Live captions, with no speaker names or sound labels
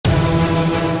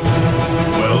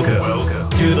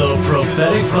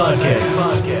Prophetic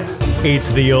Podcast.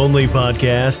 It's the only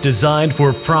podcast designed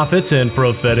for prophets and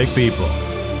prophetic people.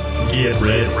 Get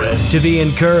ready to be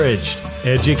encouraged,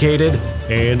 educated,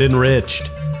 and enriched.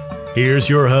 Here's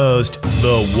your host,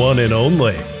 the one and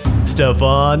only,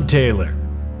 Stefan Taylor.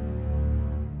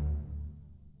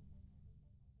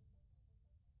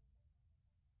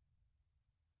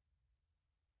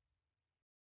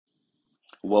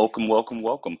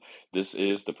 Welcome. This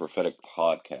is the Prophetic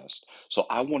Podcast. So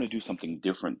I want to do something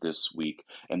different this week,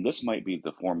 and this might be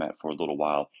the format for a little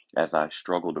while as I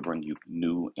struggle to bring you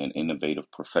new and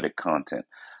innovative prophetic content.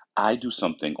 I do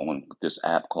something on this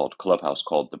app called Clubhouse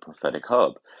called the Prophetic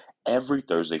Hub. Every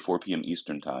Thursday, 4 p.m.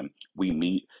 Eastern Time, we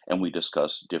meet and we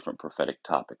discuss different prophetic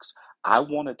topics. I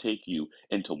want to take you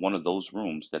into one of those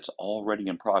rooms that's already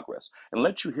in progress and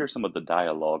let you hear some of the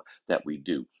dialogue that we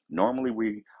do. Normally,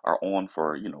 we are on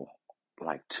for,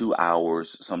 like 2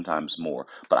 hours, sometimes more.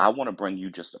 But I want to bring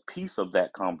you just a piece of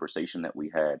that conversation that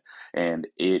we had, and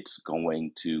it's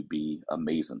going to be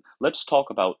amazing. Let's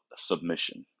talk about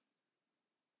submission,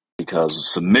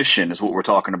 because submission is what we're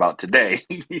talking about today.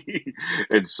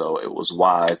 And so it was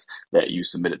wise that you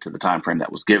submitted to the time frame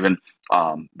that was given,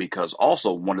 because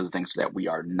also one of the things that we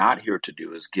are not here to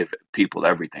do is give people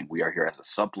everything. We are here as a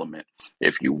supplement.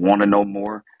 If you want to know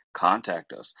more,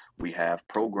 contact us. We have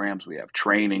programs, we have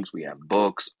trainings, we have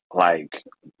books. Like,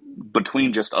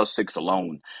 between just us six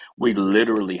alone, we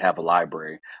literally have a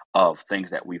library of things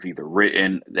that we've either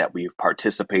written, that we've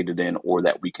participated in, or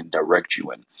that we can direct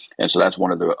you in. And so that's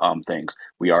one of the things.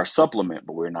 We are a supplement,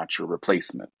 but we're not your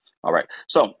replacement. All right.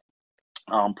 So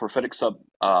prophetic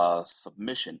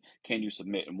submission. Can you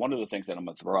submit? And one of the things that I'm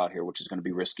going to throw out here, which is going to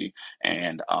be risky,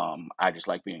 and I just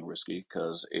like being risky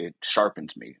because it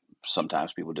sharpens me.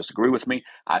 Sometimes people disagree with me.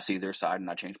 I see their side and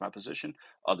I change my position.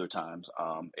 Other times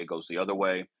it goes the other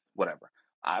way. Whatever.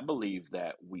 I believe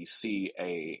that we see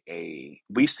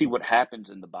we see what happens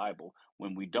in the Bible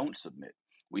when we don't submit.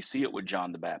 We see it with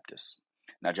John the Baptist.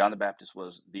 Now, John the Baptist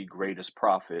was the greatest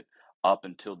prophet up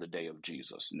until the day of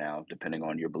Jesus. Now, depending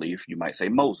on your belief, you might say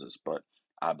Moses, but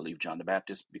I believe John the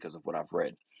Baptist because of what I've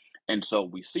read. And so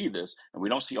we see this, and we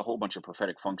don't see a whole bunch of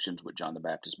prophetic functions with John the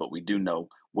Baptist, but we do know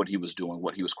what he was doing,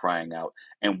 what he was crying out,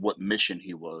 and what mission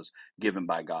he was given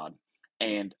by God.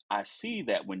 And I see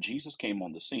that when Jesus came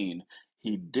on the scene,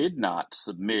 he did not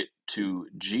submit to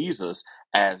Jesus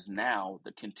as now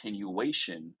the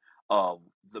continuation of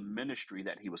the ministry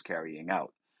that he was carrying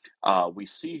out. We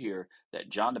see here that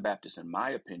John the Baptist, in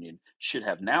my opinion, should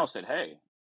have now said, hey,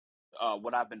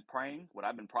 what I've been praying, what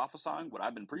I've been prophesying, what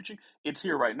I've been preaching, it's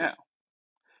here right now.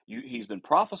 He's been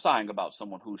prophesying about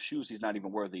someone whose shoes he's not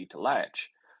even worthy to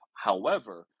latch.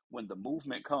 However, when the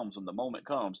movement comes, when the moment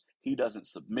comes, he doesn't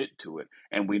submit to it.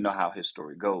 And we know how his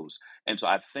story goes. And so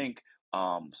I think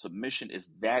submission is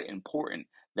that important,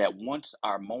 that once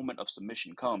our moment of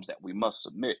submission comes, that we must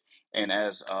submit. And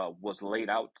as was laid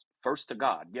out, first to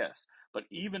God, yes, but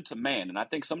even to man. And I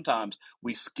think sometimes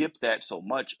we skip that so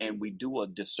much and we do a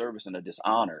disservice and a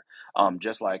dishonor.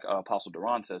 Just like Apostle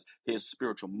Duran says, his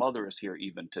spiritual mother is here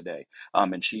even today.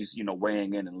 And she's,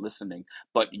 weighing in and listening.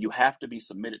 But you have to be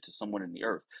submitted to someone in the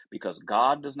earth, because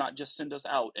God does not just send us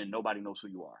out and nobody knows who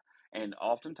you are. And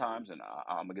oftentimes, and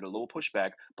I'm going to get a little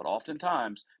pushback, but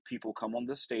oftentimes people come on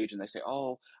this stage and they say,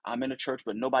 oh, I'm in a church,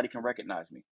 but nobody can recognize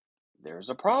me. There's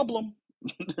a problem.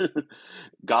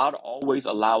 God always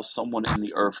allows someone in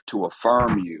the earth to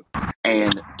affirm you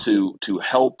and to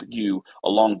help you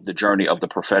along the journey of the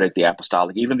prophetic, the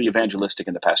apostolic, even the evangelistic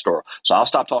and the pastoral. So I'll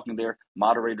stop talking there.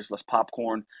 Moderators, let's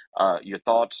popcorn. Your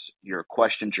thoughts, your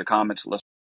questions, your comments.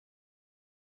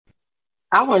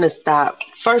 I want to stop.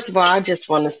 First of all, I just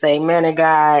want to say, man of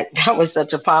God, that was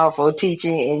such a powerful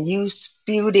teaching, and you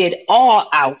spewed it all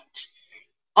out,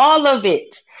 all of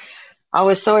it. I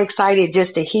was so excited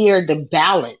just to hear the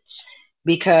balance,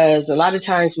 because a lot of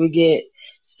times we get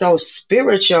so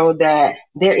spiritual that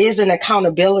there is an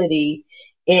accountability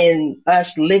in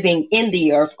us living in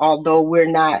the earth, although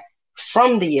we're not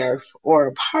from the earth or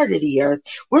a part of the earth.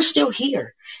 We're still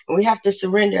here, and we have to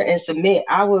surrender and submit.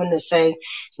 I want to say,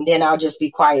 and then I'll just be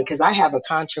quiet because I have a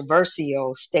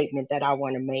controversial statement that I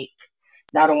want to make.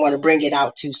 I don't want to bring it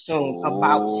out too soon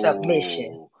about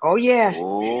submission. Oh, yeah.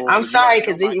 I'm sorry,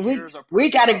 because we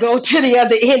got to go to the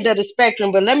other end of the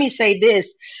spectrum. But let me say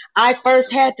this. I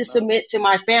first had to submit to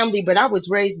my family, but I was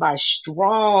raised by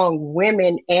strong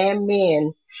women and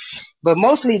men, but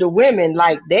mostly the women.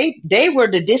 Like they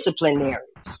were the disciplinaries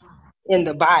in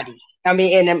the body. I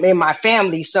mean, in my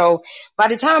family. So by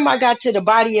the time I got to the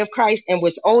body of Christ and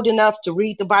was old enough to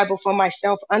read the Bible for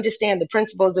myself, understand the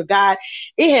principles of God,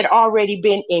 it had already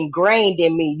been ingrained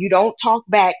in me. You don't talk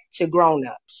back to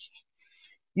grown-ups.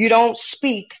 You don't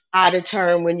speak out of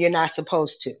turn when you're not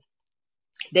supposed to.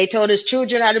 They told us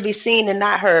children are to be seen and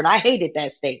not heard. I hated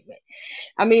that statement.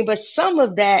 I mean, but some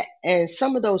of that and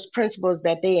some of those principles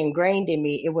that they ingrained in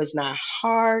me, it was not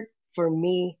hard for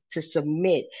me to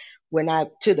submit when I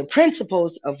to the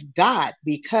principles of God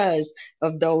because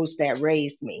of those that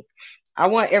raised me. I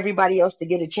want everybody else to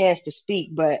get a chance to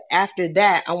speak, but after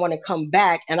that, I want to come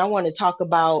back and I want to talk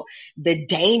about the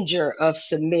danger of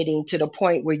submitting to the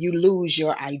point where you lose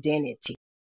your identity.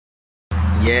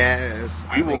 Yes,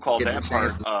 We I will didn't call get a that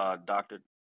part, chance to.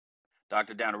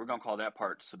 Dr. Downer, we're going to call that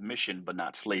part submission, but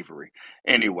not slavery.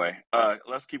 Anyway,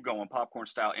 let's keep going. Popcorn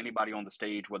style. Anybody on the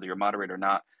stage, whether you're a moderator or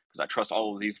not, because I trust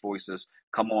all of these voices.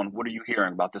 Come on. What are you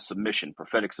hearing about the submission,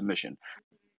 prophetic submission?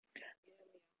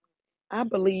 I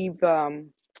believe,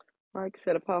 like I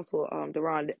said, Apostle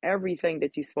Duran, everything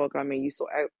that you spoke, I mean, you so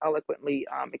eloquently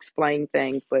explained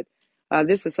things, but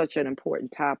this is such an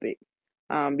important topic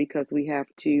because we have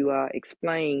to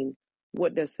explain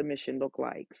what does submission look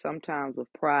like. Sometimes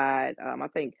with pride, I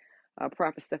think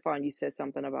Prophet Stefan, you said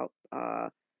something about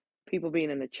people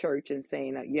being in the church and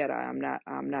saying that, yet I'm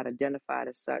not identified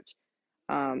as such.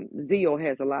 Zeal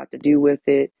has a lot to do with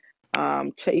it.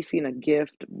 Chasing a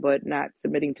gift, but not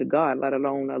submitting to God, let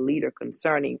alone a leader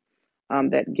concerning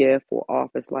that gift or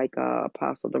office, like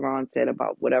Apostle Duran said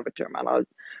about whatever terminology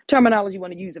you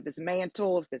want to use, if it's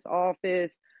mantle, if it's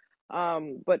office.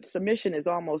 But submission is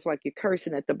almost like you're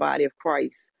cursing at the body of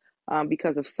Christ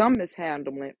because of some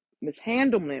mishandlement,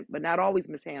 but not always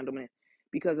mishandlement,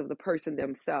 because of the person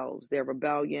themselves, their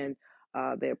rebellion,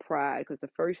 their pride. Because the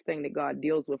first thing that God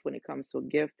deals with when it comes to a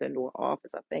gift and or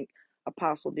office, I think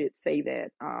Apostle did say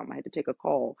that. I had to take a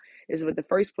call. Is with the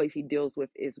first place He deals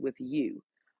with is with you.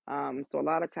 So a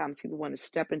lot of times people want to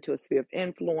step into a sphere of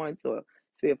influence or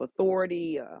sphere of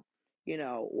authority,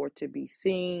 or to be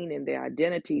seen in their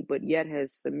identity, but yet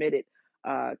has submitted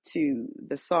to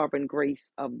the sovereign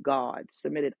grace of God,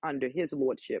 submitted under His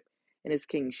lordship and His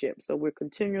kingship. So we're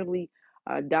continually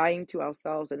dying to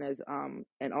ourselves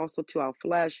and also to our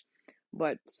flesh,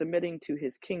 but submitting to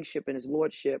His kingship and His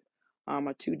lordship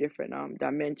are two different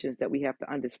dimensions that we have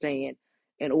to understand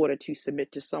in order to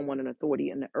submit to someone in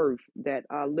authority in the earth that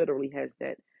literally has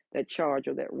that charge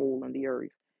or that rule on the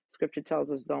earth. Scripture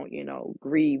tells us, don't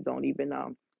grieve, don't even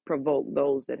provoke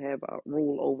those that have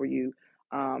rule over you,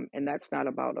 and that's not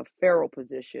about a pharaoh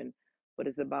position, but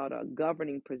it's about a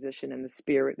governing position in the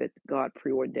spirit that God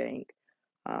preordained.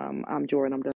 I'm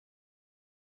Jordan. I'm done.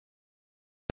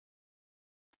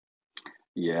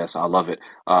 Yes, I love it.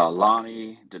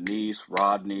 Lonnie, Denise,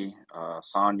 Rodney,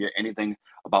 Sonia, anything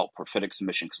about prophetic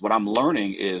submission? Because what I'm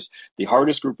learning is the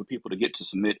hardest group of people to get to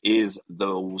submit is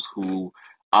those who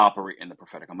operate in the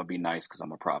prophetic. I'm going to be nice because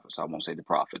I'm a prophet, so I won't say the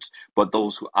prophets, but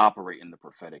those who operate in the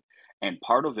prophetic. And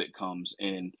part of it comes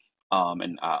in,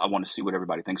 and I want to see what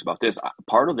everybody thinks about this.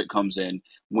 Part of it comes in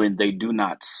when they do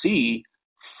not see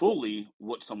fully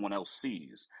what someone else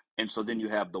sees. And so then you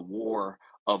have the war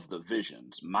of the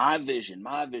visions, my vision,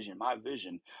 my vision, my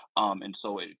vision. And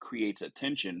so it creates a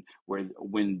tension where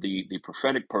when the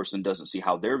prophetic person doesn't see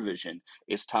how their vision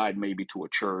is tied maybe to a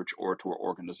church or to an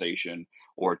organization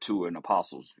or to an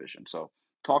apostle's vision. So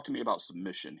talk to me about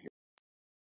submission here.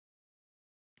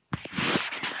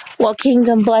 Well,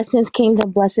 kingdom blessings,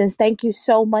 kingdom blessings. Thank you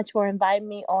so much for inviting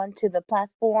me onto the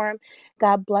platform.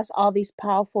 God bless all these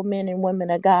powerful men and women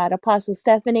of God. Apostle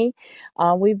Stephanie,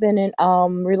 we've been in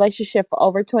relationship for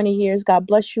over 20 years. God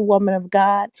bless you, woman of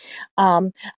God.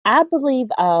 Um, I believe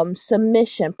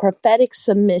submission, prophetic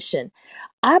submission.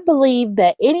 I believe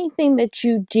that anything that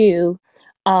you do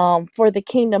for the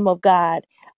kingdom of God,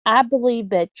 I believe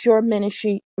that your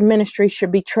ministry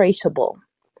should be traceable.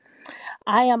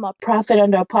 I am a prophet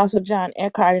under Apostle John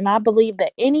Eckhart, and I believe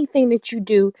that anything that you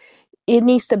do, it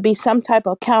needs to be some type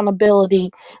of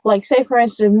accountability. Like, say, for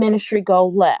instance, ministry go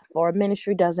left or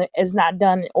ministry doesn't is not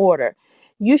done in order.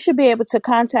 You should be able to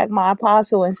contact my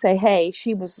apostle and say, "Hey,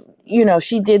 she was,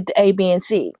 she did the A, B, and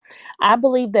C." I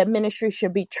believe that ministry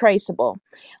should be traceable.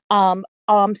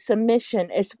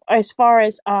 Submission as far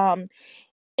as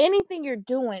anything you're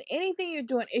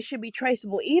doing, it should be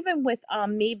traceable. Even with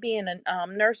me being a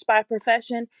nurse by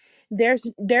profession, there's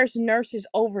nurses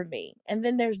over me, and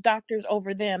then there's doctors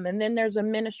over them, and then there's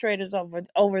administrators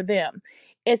over them.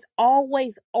 It's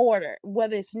always order,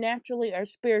 whether it's naturally or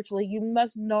spiritually. You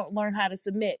must learn how to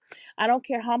submit. I don't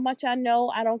care how much I know,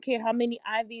 I don't care how many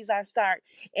IVs I start.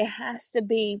 It has to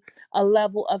be a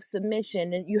level of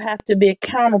submission, and you have to be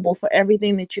accountable for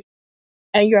everything that you,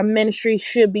 and your ministry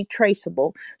should be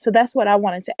traceable. So that's what I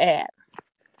wanted to add.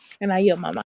 And I yield my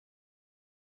mind.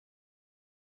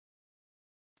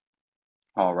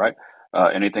 All right.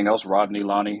 Anything else, Rodney,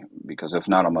 Lonnie? Because if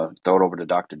not, I'm going to throw it over to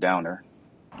Dr. Downer.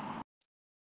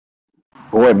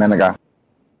 Go ahead, man of God.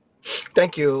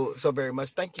 Thank you so very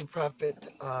much. Thank you, Prophet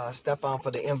Stefan,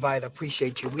 for the invite. I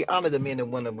appreciate you. We honor the men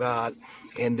and women of God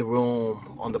in the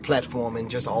room, on the platform, and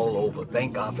just all over.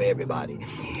 Thank God for everybody.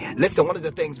 Listen, one of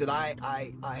the things that I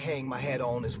hang my hat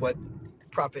on is what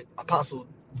Prophet Apostle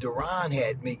Duran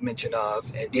had made mention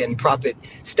of, and then Prophet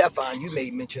Stefan, you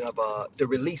made mention of the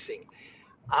releasing.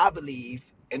 I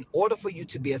believe in order for you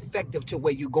to be effective to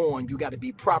where you're going, you got to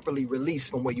be properly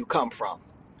released from where you come from.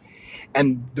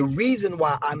 And the reason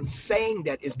why I'm saying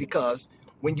that is because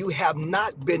when you have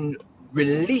not been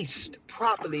released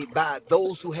properly by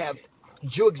those who have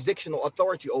jurisdictional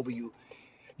authority over you,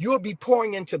 you'll be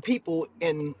pouring into people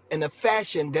in a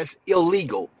fashion that's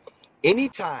illegal.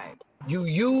 Anytime you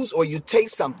use or you take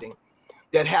something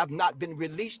that have not been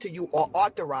released to you or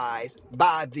authorized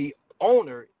by the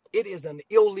owner, it is an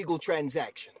illegal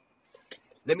transaction.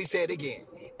 Let me say it again.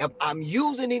 If I'm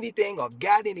using anything or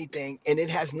got anything and it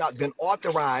has not been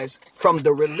authorized from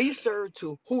the releaser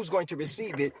to who's going to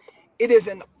receive it, it is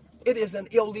an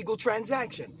illegal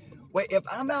transaction. Where if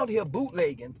I'm out here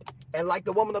bootlegging, and like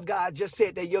the woman of God just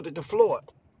said, they yielded the floor,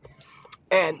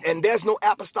 and there's no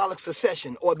apostolic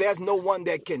succession, or there's no one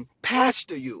that can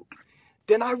pastor you,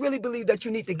 then I really believe that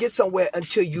you need to get somewhere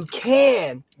until you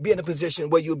can be in a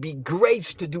position where you'll be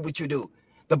graced to do what you do.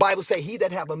 The Bible says, he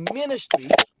that have a ministry,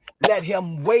 let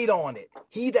him wait on it.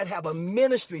 He that have a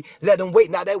ministry, let him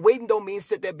wait. Now that waiting don't mean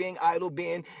sit there being idle,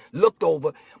 being looked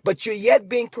over, but you're yet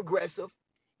being progressive.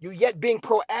 You're yet being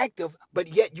proactive, but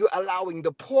yet you're allowing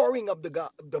the pouring of the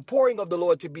pouring of the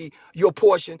Lord to be your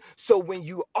portion. So when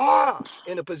you are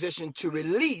in a position to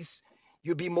release,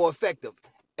 you'll be more effective,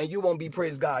 and you won't be,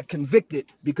 praise God,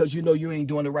 convicted because you know you ain't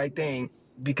doing the right thing,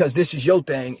 because this is your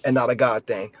thing and not a God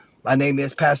thing. My name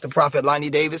is Pastor Prophet Lonnie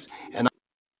Davis, and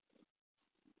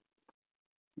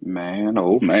Man,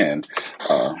 oh man,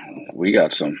 uh, we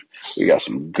got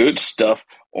some good stuff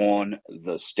on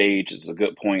the stage. It's a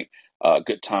good point,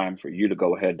 good time for you to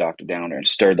go ahead, Dr. Downer, and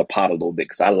stir the pot a little bit,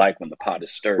 because I like when the pot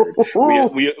is stirred. We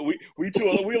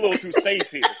a little too safe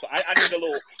here, so I need a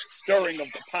little stirring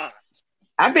of the pot.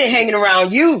 I've been hanging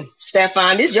around you,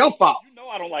 Stefan. This is your fault. You know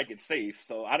I don't like it safe,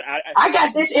 so I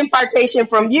got this impartation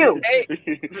from you. Hey,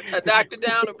 Dr.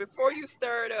 Downer, before you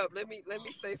stir it up, let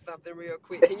me say something real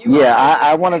quick. Can you Yeah, unmute?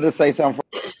 I wanted to say something.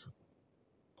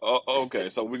 Oh, okay,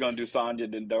 so we're gonna do Sonya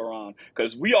then Duran,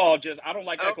 because we all just—I don't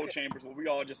like echo Okay. chambers, but we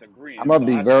all just I'm agreeing. gonna So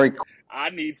be very.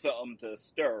 I need something to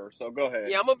stir. So go ahead.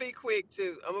 Yeah, I'm gonna be quick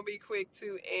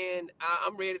too. And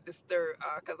I'm ready to stir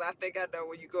because I think I know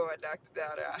where you're going, Dr.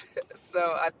 Downer. So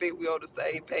I think we're on the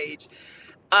same page.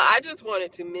 I just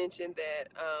wanted to mention that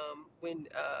when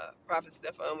Prophet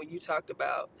Stefan, when you talked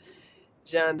about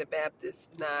John the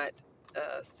Baptist not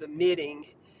submitting,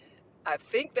 I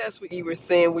think that's what you were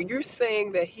saying. Were you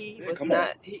saying that he Yeah, was come on.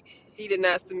 not he did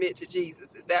not submit to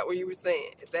Jesus? Is that what you were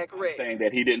saying? Is that I'm correct? saying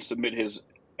that he didn't submit his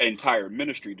entire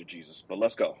ministry to Jesus, but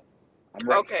let's go. I'm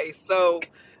ready. Okay, so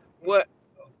what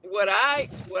what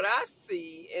I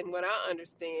see and what I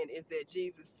understand is that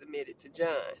Jesus submitted to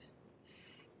John,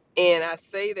 and I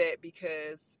say that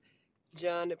because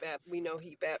John the Baptist, we know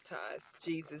he baptized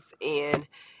Jesus, and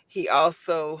he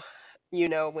also,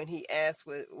 when he asked,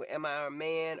 "Am I a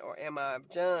man or am I of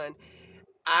John?"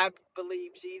 I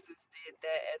believe Jesus did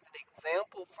that as an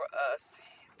example for us.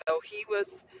 Though he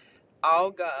was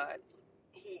all God,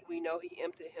 we know he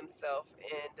emptied himself,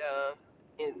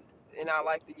 and and I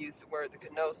like to use the word the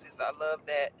kenosis. I love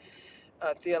that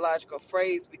theological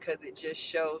phrase because it just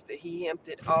shows that he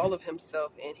emptied all of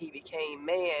himself and he became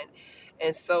man.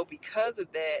 And so, because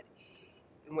of that,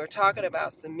 when we're talking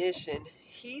about submission,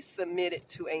 he submitted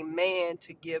to a man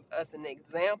to give us an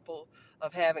example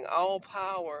of having all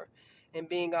power and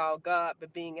being all God,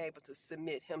 but being able to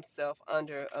submit himself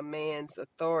under a man's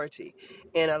authority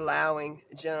and allowing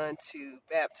John to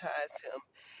baptize him.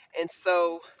 And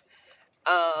so,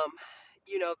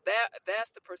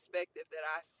 that's the perspective that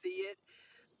I see it.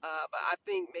 But I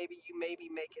think maybe you may be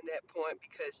making that point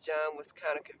because John was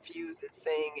kind of confused and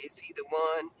saying, "Is he the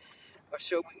one, or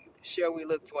shall we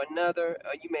look for another?"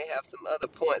 Or you may have some other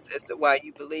points as to why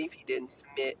you believe he didn't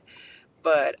submit.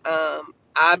 But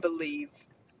I believe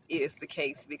it's the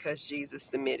case because Jesus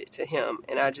submitted to him,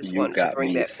 and I just You wanted to got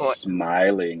bring me that point.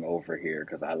 smiling over here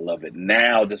because I love it.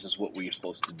 Now this is what we're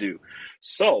supposed to do.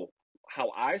 So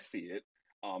how I see it,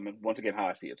 and once again, how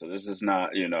I see it. So this is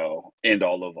not, end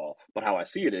all of all, but how I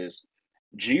see it is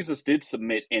Jesus did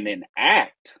submit in an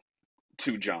act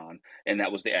to John, and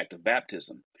that was the act of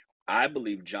baptism. I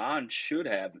believe John should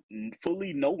have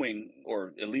fully knowing,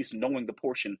 or at least knowing the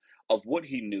portion of what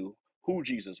he knew, who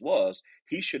Jesus was,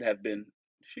 he should have been,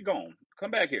 she gone,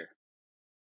 come back here.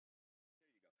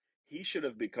 He should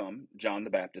have become, John the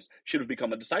Baptist, should have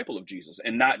become a disciple of Jesus,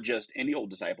 and not just any old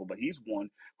disciple, but he's one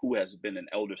who has been an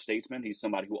elder statesman. He's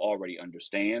somebody who already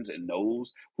understands and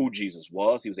knows who Jesus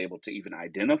was. He was able to even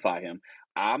identify him.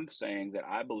 I'm saying that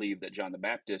I believe that John the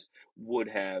Baptist would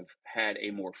have had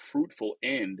a more fruitful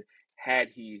end had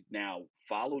he now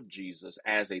followed Jesus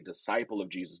as a disciple of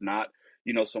Jesus, not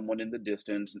someone in the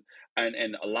distance.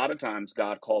 And a lot of times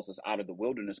God calls us out of the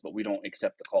wilderness, but we don't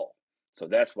accept the call. So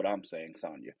that's what I'm saying,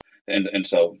 Sonia. And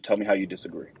so tell me how you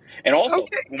disagree. And also,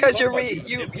 Okay, when we because talk about Jesus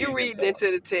you emptying reading himself,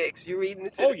 into the text. You're reading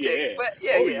into oh the text. yeah, But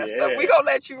oh yeah. So we're yeah. gonna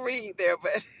let you read there,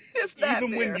 but it's not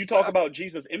Even when there. you So talk about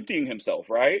Jesus emptying himself,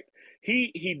 right?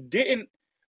 He didn't,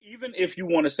 even if you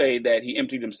want to say that he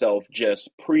emptied himself just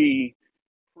pre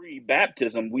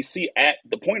baptism, we see at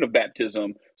the point of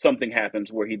baptism something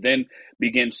happens where he then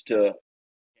begins to gain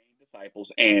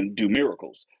disciples and do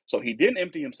miracles. So he didn't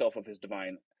empty himself of his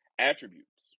divine attributes.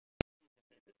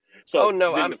 oh So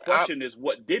no, then the I'm question is,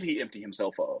 what did he empty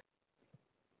himself of?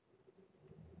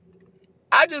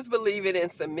 I just believe it in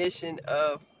submission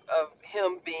of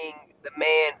him being the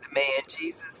man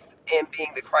Jesus, and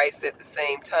being the Christ at the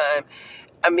same time.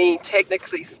 I mean,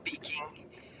 technically speaking,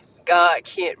 God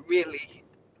can't really,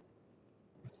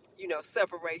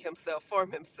 separate himself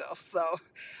from himself. So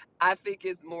I think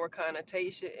it's more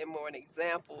connotation and more an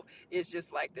example. It's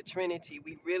just like the Trinity.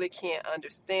 We really can't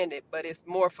understand it, but it's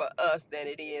more for us than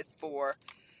it is for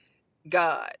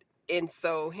God. And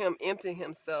so him emptying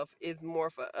himself is more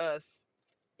for us,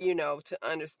 to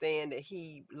understand that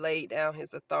he laid down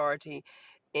his authority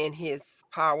and his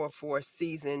power for a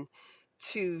season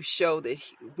to show that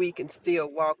we can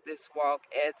still walk this walk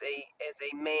as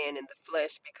a man in the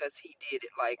flesh, because he did it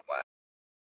likewise.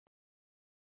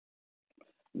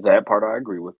 That part I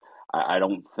agree with. I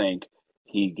don't think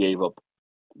he gave up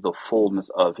the fullness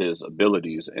of his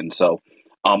abilities. And so,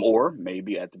 or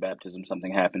maybe at the baptism,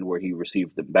 something happened where he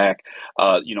received them back.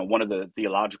 One of the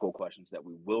theological questions that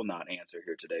we will not answer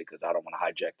here today, because I don't want to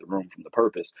hijack the room from the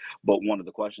purpose, but one of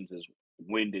the questions is,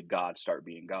 when did God start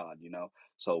being God?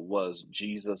 So was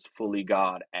Jesus fully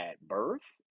God at birth?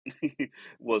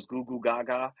 Was Goo Goo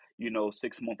Gaga,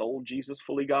 6-month old Jesus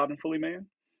fully God and fully man?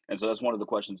 And so that's one of the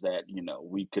questions that,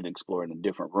 we could explore in a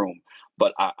different room.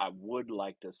 But I would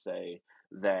like to say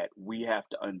that we have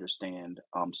to understand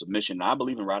submission. Now, I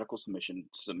believe in radical submission,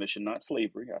 not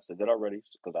slavery. I said that already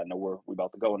because I know where we're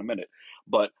about to go in a minute.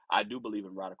 But I do believe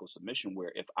in radical submission,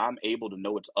 where if I'm able to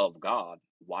know it's of God,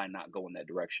 why not go in that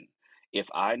direction? If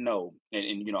I know,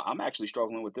 and I'm actually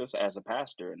struggling with this as a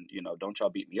pastor, and don't y'all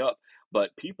beat me up,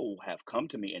 but people have come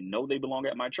to me and know they belong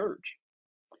at my church,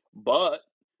 but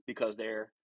because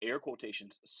they're, air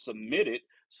quotations, submitted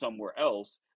somewhere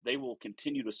else, they will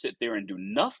continue to sit there and do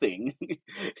nothing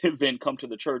and then come to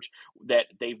the church that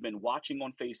they've been watching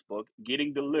on Facebook,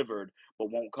 getting delivered,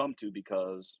 but won't come to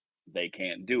because they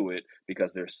can't do it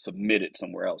because they're submitted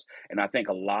somewhere else. And I think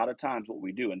a lot of times what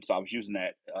we do, and so I was using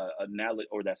that analogy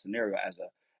or that scenario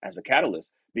as a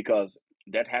catalyst, because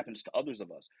that happens to others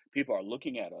of us. People are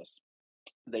looking at us,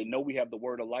 they know we have the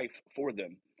word of life for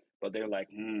them, but they're like,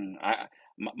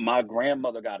 my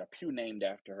grandmother got a pew named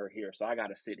after her here, so I got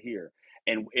to sit here.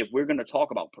 And if we're going to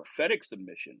talk about prophetic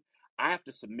submission, I have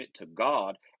to submit to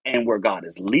God and where God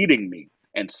is leading me.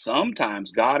 And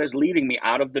sometimes God is leading me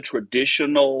out of the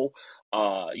traditional,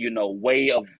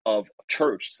 way of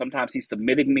church. Sometimes He's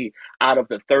submitting me out of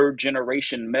the third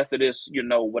generation Methodist,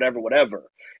 whatever.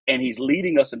 And He's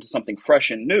leading us into something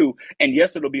fresh and new. And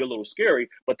yes, it'll be a little scary,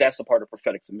 but that's a part of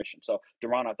prophetic submission. So,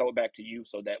 Duran, I'll throw it back to you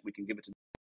so that we can give it to.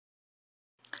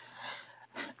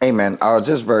 Amen.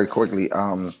 Just very quickly,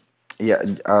 yeah,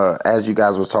 as you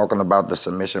guys was talking about the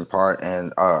submission part,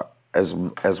 and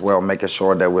as well making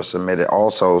sure that we're submitted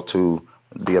also to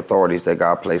the authorities that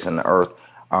God placed in the earth.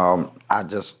 I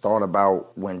just thought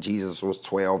about when Jesus was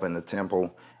 12 in the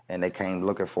temple, and they came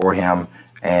looking for him,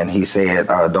 and he said,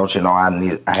 "Don't you know I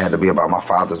had to be about my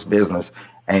Father's business?"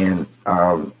 And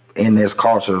in this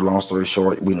culture, long story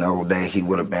short, we know that he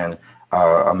would have been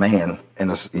a man in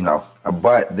this,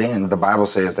 but then the Bible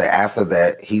says that after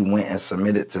that he went and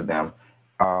submitted to them,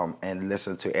 and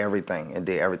listened to everything and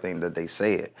did everything that they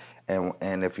said.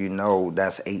 And if you know,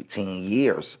 that's 18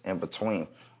 years in between,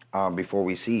 before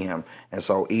we see him. And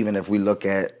so even if we look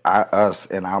at us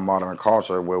in our modern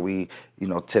culture, where we,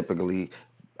 typically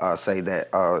say that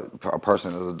a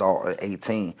person is adult at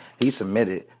 18, he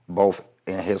submitted both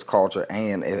in his culture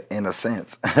and in a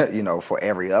sense, for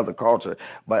every other culture.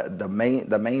 But the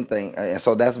main thing, and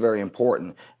so that's very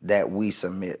important that we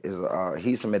submit. Is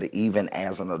he submitted even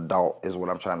as an adult, is what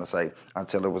I'm trying to say,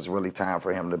 until it was really time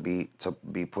for him to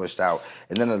be pushed out.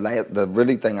 And then the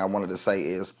really thing I wanted to say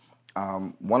is.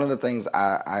 One of the things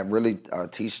I really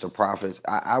teach the prophets,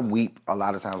 I weep a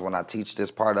lot of times when I teach this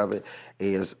part of it,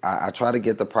 is I try to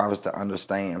get the prophets to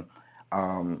understand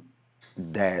um,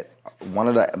 that one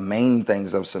of the main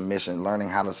things of submission, learning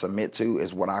how to submit to,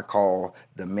 is what I call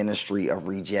the ministry of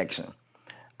rejection.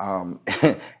 um,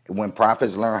 when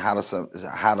prophets learn how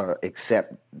to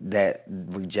accept that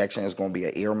rejection is going to be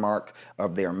an earmark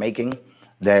of their making,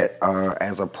 that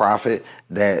as a prophet,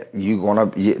 that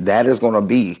is gonna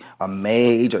be a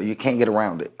major. You can't get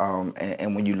around it.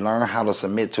 And when you learn how to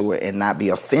submit to it and not be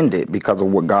offended because of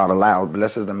what God allowed,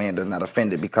 blessed is the man that's not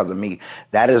offended because of me.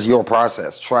 That is your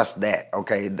process. Trust that.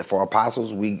 Okay. For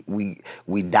apostles, we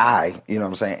die. You know what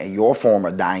I'm saying? And your form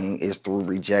of dying is through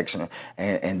rejection.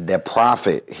 And the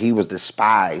prophet, he was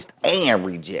despised and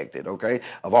rejected. Okay,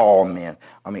 of all men.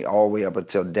 I mean, all the way up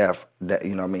until death. That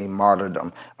I mean,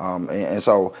 martyrdom. And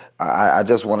so I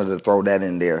just wanted to throw that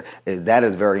in there. That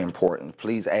is very important.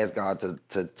 Please ask God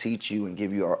to teach you and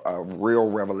give you a real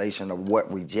revelation of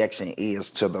what rejection is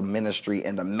to the ministry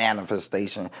and the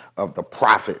manifestation of the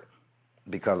prophet.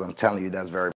 Because I'm telling you, that's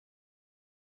very.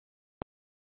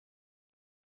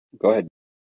 Go ahead.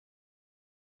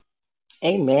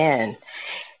 Amen.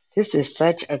 This is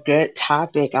such a good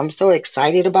topic. I'm so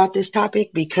excited about this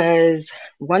topic because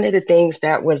one of the things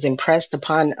that was impressed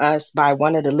upon us by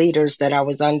one of the leaders that I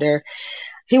was under,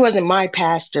 he wasn't my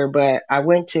pastor, but I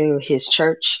went to his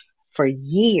church for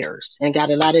years and got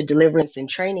a lot of deliverance and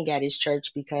training at his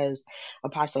church because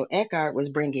Apostle Eckhart was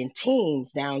bringing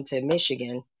teams down to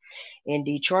Michigan in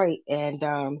Detroit, and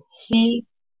he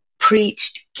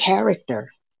preached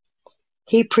character.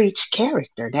 He preached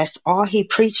character. That's all he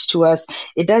preached to us.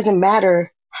 It doesn't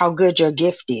matter how good your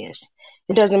gift is.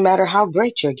 It doesn't matter how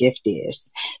great your gift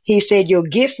is. He said your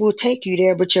gift will take you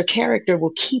there, but your character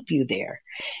will keep you there.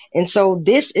 And so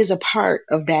this is a part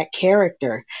of that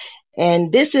character.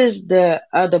 And this is the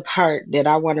other part that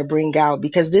I want to bring out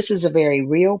because this is a very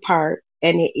real part,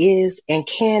 and it is and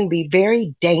can be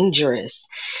very dangerous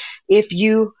if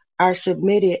you are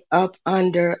submitted up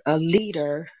under a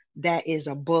leader that is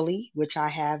a bully, which I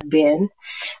have been,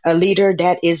 a leader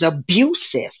that is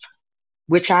abusive,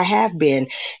 which I have been.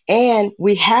 And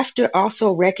we have to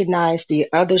also recognize the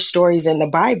other stories in the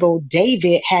Bible.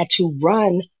 David had to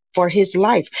run for his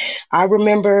life. I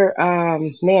remember,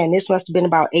 this must have been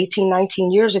about 18,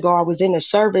 19 years ago. I was in a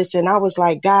service and I was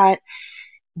like, God,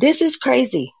 this is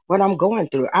crazy what I'm going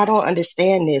through. I don't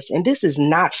understand this. And this is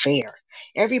not fair.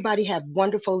 Everybody have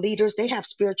wonderful leaders. They have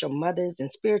spiritual mothers and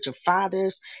spiritual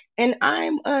fathers. And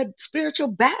I'm a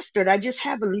spiritual bastard. I just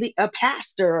have a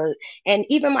pastor. And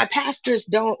even my pastors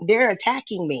they're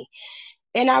attacking me.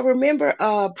 And I remember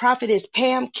prophetess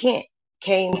Pam Kent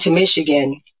came to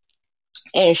Michigan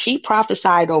and she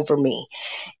prophesied over me.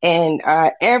 And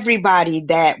everybody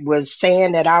that was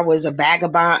saying that I was a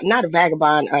vagabond, not a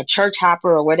vagabond, a church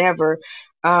hopper or whatever,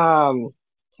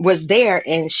 was there.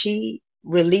 And she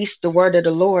released the word of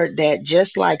the Lord that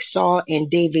just like Saul and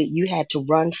David, you had to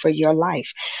run for your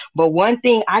life. But one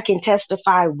thing I can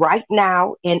testify right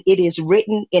now, and it is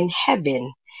written in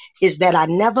heaven, is that I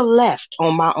never left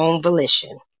on my own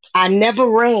volition. I never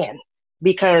ran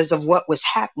because of what was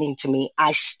happening to me.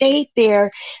 I stayed there,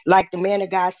 like the man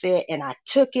of God said, and I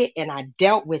took it and I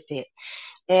dealt with it.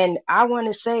 And I want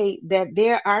to say that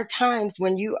there are times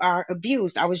when you are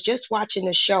abused. I was just watching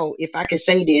a show, if I could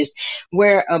say this,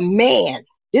 where a man,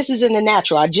 this is in the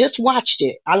natural, I just watched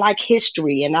it. I like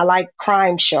history and I like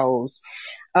crime shows.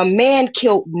 A man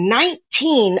killed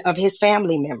 19 of his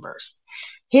family members.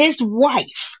 His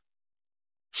wife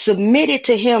submitted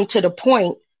to him to the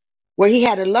point where he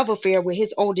had a love affair with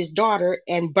his oldest daughter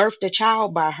and birthed a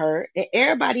child by her. And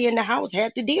everybody in the house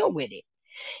had to deal with it.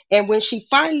 And when she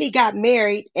finally got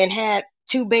married and had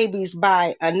two babies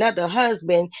by another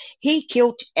husband, he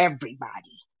killed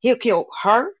everybody. He killed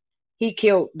her. He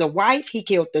killed the wife. He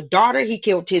killed the daughter. He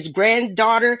killed his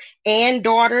granddaughter and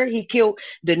daughter. He killed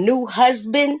the new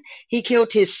husband. He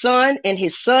killed his son and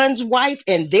his son's wife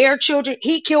and their children.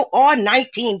 He killed all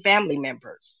 19 family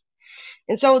members.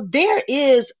 And so there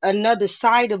is another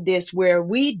side of this where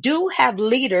we do have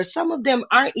leaders. Some of them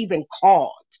aren't even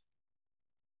called.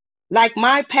 Like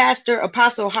my pastor,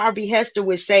 Apostle Harvey Hester,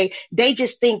 would say, they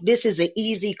just think this is an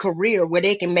easy career where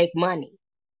they can make money.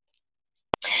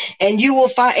 And you will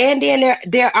find, and then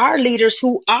there are leaders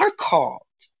who are called.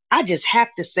 I just have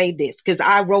to say this because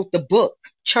I wrote the book.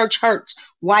 church hurts,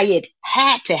 why it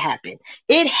had to happen.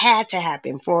 It had to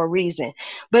happen for a reason.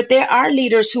 But there are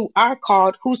leaders who are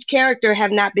called whose character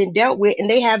have not been dealt with, and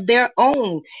they have their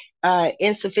own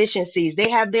insufficiencies. They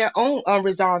have their own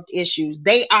unresolved issues.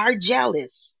 They are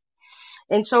jealous.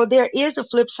 And so there is a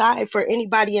flip side for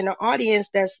anybody in the audience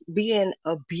that's being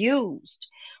abused.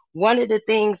 One of the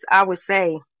things I would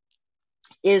say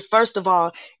is, first of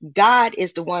all, God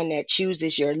is the one that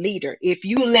chooses your leader. If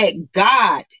you let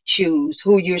God choose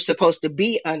who you're supposed to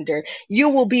be under, you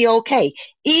will be okay.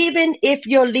 Even if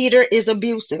your leader is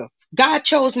abusive. God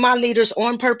chose my leaders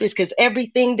on purpose because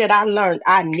everything that I learned,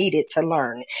 I needed to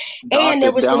learn. And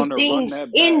there Dr. were some Downer, run things that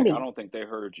in back. I me. don't think they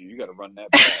heard you. You got to run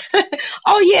that back.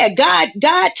 Oh yeah,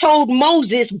 God told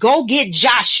Moses, go get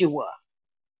Joshua.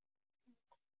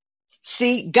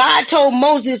 See, God told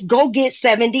Moses, go get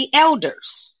 70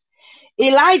 elders.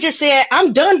 Elijah said,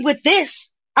 I'm done with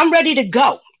this. I'm ready to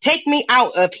go. Take me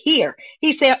out of here.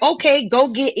 He said, okay, go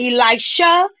get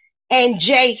Elisha and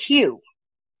Jehu.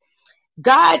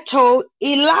 God told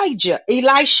Elisha,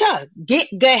 get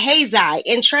Gehazi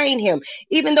and train him.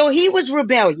 Even though he was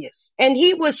rebellious and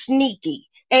he was sneaky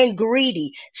and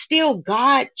greedy, still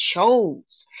God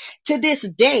chose. To this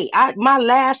day, my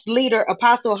last leader,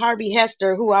 Apostle Harvey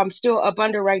Hester, who I'm still up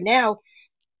under right now,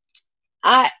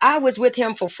 I was with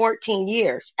him for 14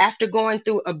 years after going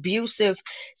through abusive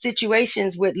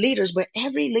situations with leaders. But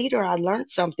every leader, I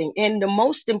learned something. And the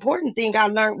most important thing I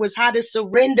learned was how to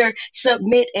surrender,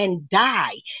 submit, and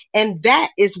die. And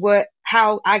that is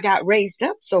how I got raised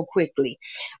up so quickly.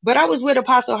 But I was with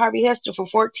Apostle Harvey Hester for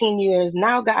 14 years.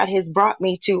 Now God has brought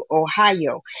me to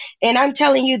Ohio. And I'm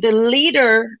telling you, the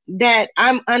leader that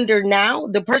I'm under now,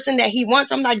 the person that he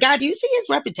wants, I'm like, God, do you see his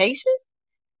reputation?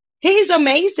 He's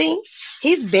amazing.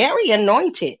 He's very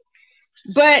anointed,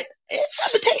 but his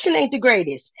reputation ain't the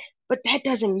greatest. But that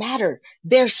doesn't matter.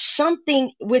 There's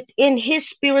something within his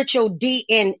spiritual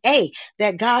DNA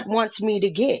that God wants me to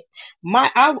get.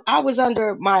 I was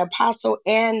under my apostle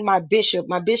and my bishop.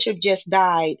 My bishop just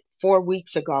died 4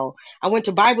 weeks ago. I went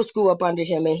to Bible school up under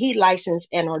him, and he licensed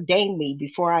and ordained me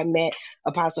before I met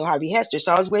Apostle Harvey Hester.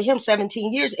 So I was with him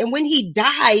 17 years. And when he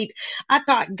died, I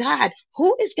thought, God,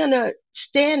 who is going to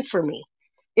stand for me?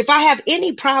 If I have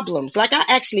any problems, like I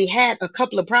actually had a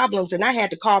couple of problems and I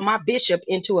had to call my bishop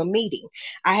into a meeting.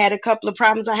 I had a couple of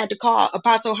problems. I had to call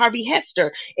Apostle Harvey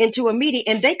Hester into a meeting,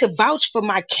 and they could vouch for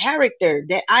my character,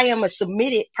 that I am a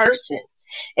submitted person.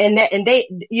 And they,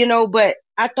 but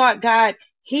I thought, God,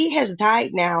 he has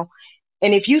died now.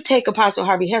 And if you take Apostle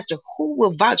Harvey Hester, who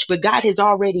will vouch? But God has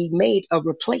already made a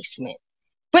replacement.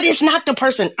 But it's not the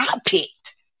person I picked.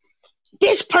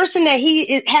 This person that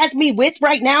he has me with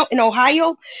right now in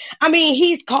Ohio, I mean,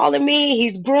 he's calling me,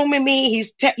 he's grooming me,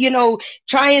 he's,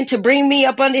 trying to bring me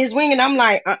up under his wing. And I'm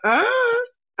like,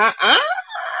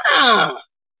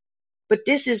 But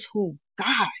this is who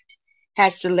God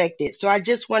has selected. So I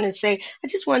just wanted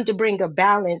to bring a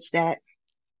balance that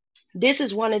this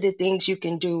is one of the things you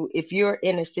can do if you're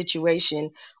in a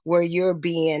situation where you're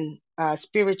being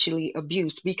spiritually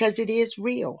abused, because it is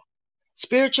real.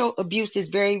 Spiritual abuse is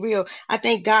very real. I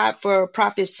thank God for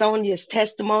Prophet Sonia's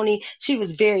testimony. She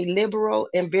was very liberal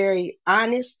and very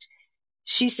honest.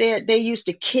 She said they used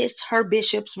to kiss her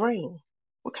bishop's ring.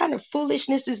 What kind of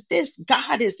foolishness is this?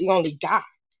 God is the only God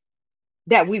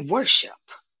that we worship.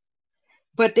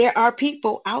 But there are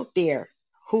people out there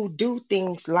who do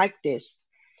things like this.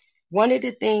 One of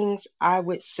the things I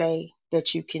would say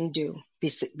that you can do,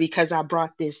 because I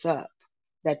brought this up,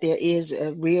 that there is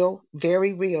a real,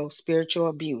 very real spiritual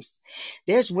abuse.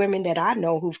 There's women that I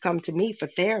know who've come to me for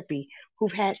therapy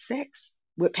who've had sex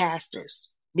with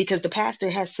pastors because the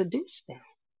pastor has seduced them.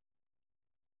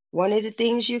 One of the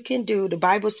things you can do, the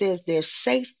Bible says there's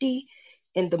safety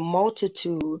in the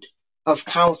multitude of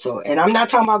counsel. And I'm not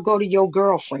talking about go to your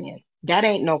girlfriend. That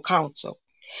ain't no counsel.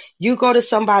 You go to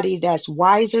somebody that's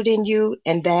wiser than you,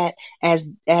 and that, as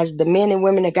the men and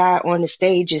women of God on the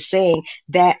stage is saying,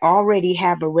 that already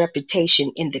have a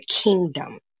reputation in the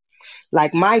kingdom.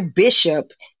 Like my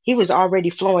bishop, he was already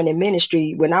flowing in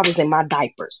ministry when I was in my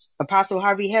diapers. Apostle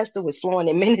Harvey Hester was flowing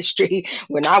in ministry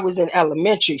when I was in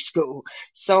elementary school.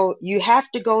 So you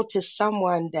have to go to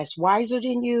someone that's wiser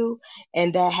than you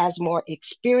and that has more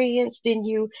experience than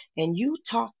you, and you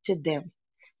talk to them.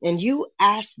 And you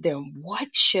ask them, what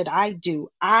should I do?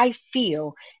 I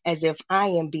feel as if I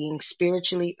am being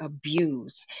spiritually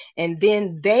abused. And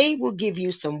then they will give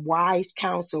you some wise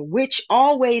counsel, which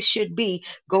always should be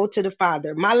go to the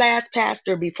Father. My last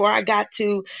pastor, before I got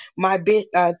to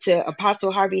to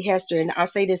Apostle Harvey Hester, and I'll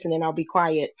say this and then I'll be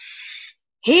quiet.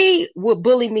 He would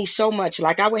bully me so much.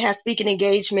 Like I would have speaking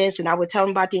engagements and I would tell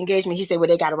him about the engagement. He said, well,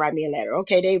 they got to write me a letter.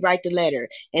 Okay, they write the letter.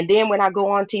 And then when I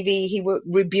go on TV, he would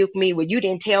rebuke me. Well, you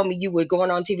didn't tell me you were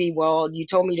going on TV. Well, you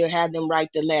told me to have them write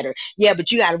the letter. Yeah,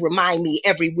 but you got to remind me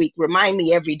every week, remind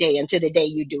me every day until the day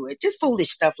you do it. Just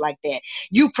foolish stuff like that.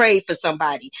 You prayed for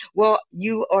somebody. Well,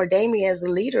 you ordained me as a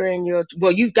leader and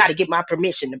you got to get my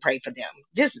permission to pray for them.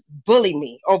 Just bully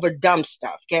me over dumb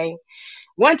stuff. Okay.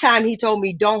 One time he told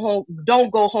me don't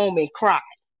go home and cry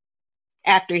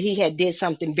after he had did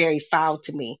something very foul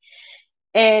to me.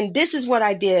 And this is what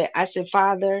I did. I said,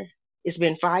 Father, it's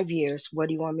been 5 years. What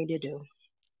do you want me to do?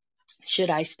 Should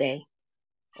I stay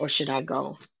or should I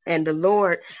go? And the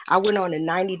Lord, I went on a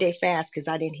 90-day fast because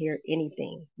I didn't hear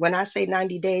anything. When I say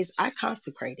 90 days, I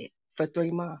consecrated for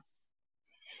 3 months.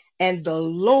 And the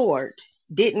Lord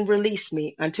didn't release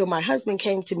me until my husband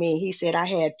came to me. He said, I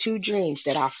had 2 dreams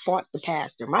that I fought the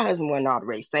pastor. My husband wasn't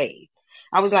already saved.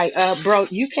 I was like, bro,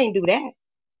 you can't do that.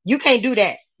 You can't do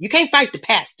that. You can't fight the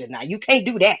pastor now. You can't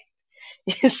do that.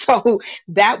 So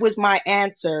that was my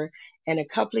answer. And a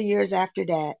couple of years after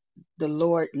that, the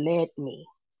Lord led me.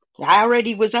 I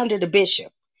already was under the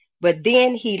bishop, but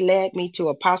then he led me to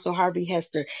Apostle Harvey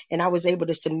Hester, and I was able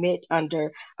to submit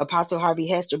under Apostle Harvey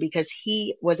Hester because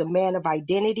he was a man of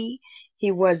identity.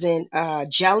 He wasn't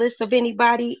jealous of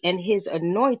anybody, and his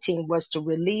anointing was to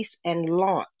release and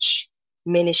launch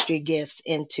ministry gifts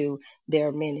into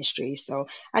their ministry. So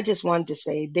I just wanted to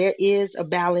say there is a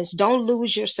balance. Don't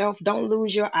lose yourself. Don't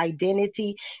lose your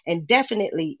identity. And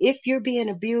definitely, if you're being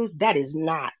abused, that is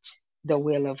not the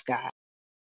will of God.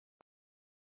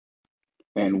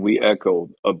 And we echo,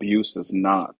 abuse is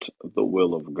not the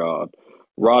will of God.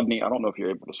 Rodney, I don't know if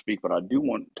you're able to speak, but I do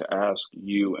want to ask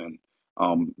you and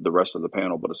the rest of the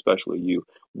panel, but especially you,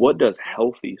 what does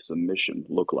healthy submission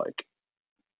look like?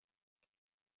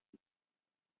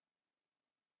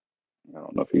 I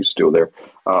don't know if he's still there.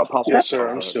 Apostle Yes, Stefan, sir.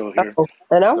 go I'm ahead. still here. Oh,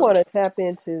 and I Go ahead. want to tap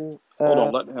into Hold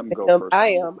on, let him go him. first,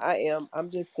 Rodney. I am.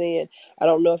 I'm just saying, I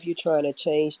don't know if you're trying to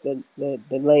change the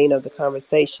lane of the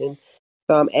conversation.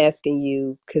 So I'm asking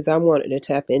you because I wanted to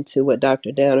tap into what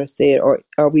Dr. Downer said, or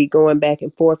are we going back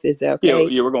and forth? Is that Yeah, okay?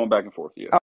 yeah, we're going back and forth. Yeah.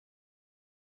 Oh,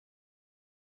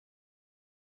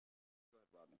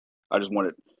 I just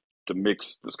wanted to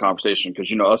mix this conversation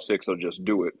because us six will just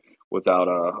do it without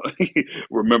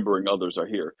remembering others are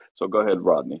here. So go ahead,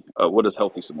 Rodney. What is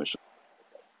healthy submission?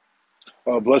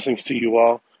 Blessings to you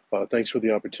all. Thanks for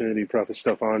the opportunity, Prophet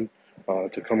Stefan,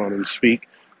 to come on and speak.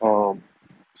 Um,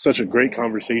 Such a great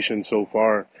conversation so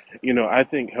far. I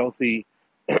think healthy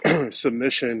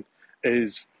submission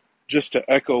is just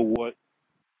to echo what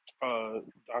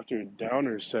Dr.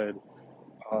 Downer said.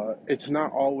 It's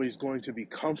not always going to be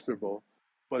comfortable,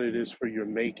 but it is for your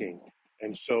making.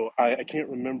 And so I can't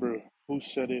remember who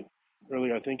said it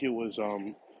earlier. I think it was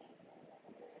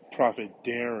Prophet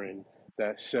Darren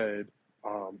that said,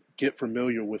 get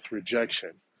familiar with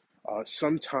rejection.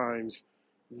 Sometimes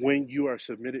when you are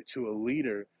submitted to a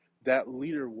leader, that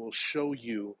leader will show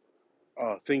you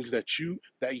things that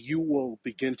you will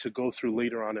begin to go through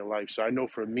later on in life. So I know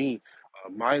for me,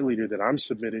 my leader that I'm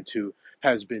submitted to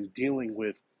has been dealing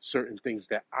with certain things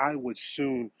that I would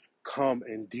soon come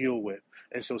and deal with.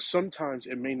 And so sometimes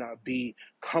it may not be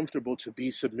comfortable to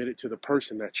be submitted to the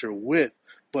person that you're with,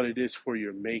 but it is for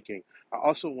your making. I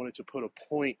also wanted to put a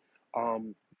point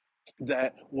um,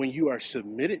 that when you are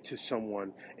submitted to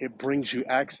someone, it brings you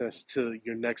access to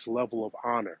your next level of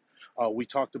honor. We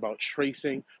talked about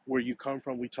tracing where you come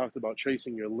from. We talked about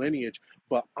tracing your lineage,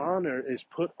 but honor is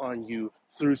put on you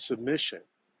through submission.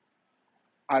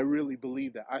 I really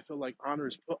believe that. I feel like honor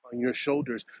is put on your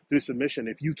shoulders through submission.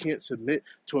 If you can't submit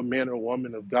to a man or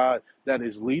woman of God that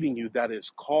is leading you, that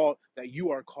is called, that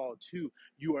you are called to,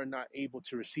 you are not able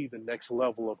to receive the next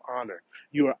level of honor.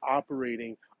 You are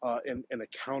operating in a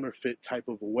counterfeit type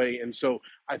of a way. And so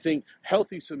I think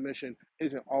healthy submission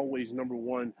isn't always, number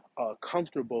one,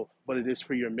 comfortable, but it is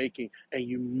for your making. And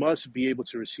you must be able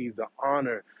to receive the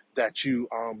honor that you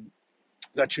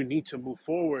need to move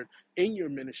forward in your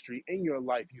ministry, in your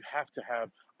life. You have to have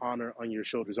honor on your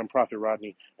shoulders. I'm Prophet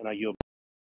Rodney, and I yield.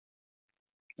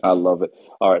 I love it.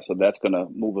 All right, so that's going to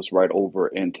move us right over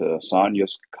into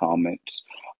Sonia's comments.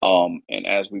 And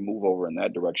as we move over in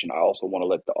that direction, I also want to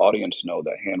let the audience know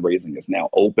that hand raising is now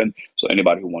open. So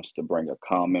anybody who wants to bring a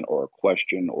comment or a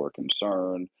question or a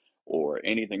concern or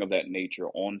anything of that nature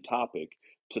on topic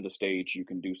to the stage, you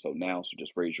can do so now. So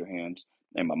just raise your hands,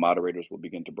 and my moderators will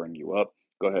begin to bring you up.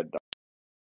 Go ahead, Doc.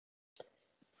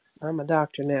 I'm a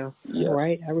doctor now. All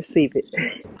right, Yes. I receive it.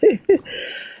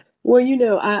 Well,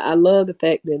 I love the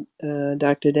fact that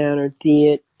Dr. Downer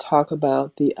did talk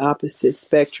about the opposite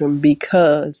spectrum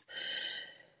because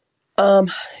um,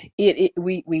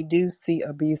 we do see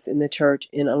abuse in the church,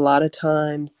 and a lot of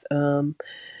times, I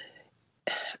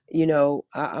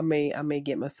may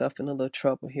get myself in a little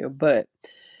trouble here, but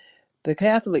the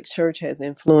Catholic Church has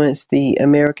influenced the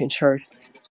American church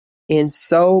in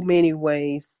so many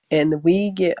ways, and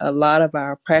we get a lot of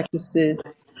our practices,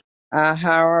 our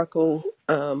hierarchical,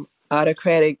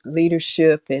 autocratic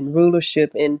leadership and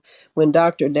rulership. And when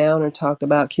Dr. Downer talked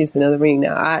about kissing of the ring,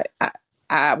 now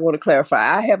I want to clarify,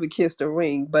 I haven't kissed a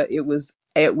ring, but it was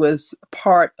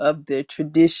part of the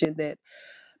tradition that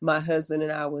my husband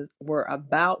and I were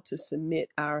about to submit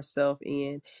ourselves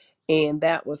in, and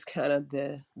that was kind of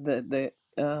the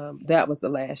that was the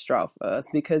last straw for us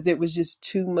because it was just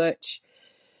too much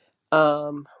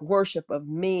worship of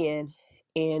men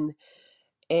and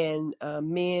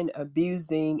men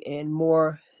abusing and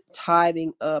more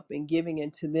tithing up and giving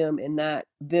into them and not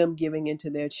them giving into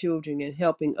their children and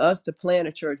helping us to plant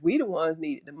a church. We the ones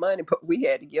needed the money, but we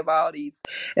had to give all these.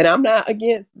 And I'm not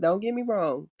against, don't get me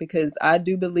wrong, because I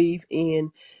do believe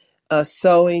in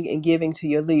sowing and giving to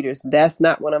your leaders. That's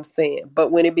not what I'm saying.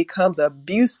 But when it becomes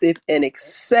abusive and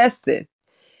excessive,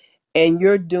 and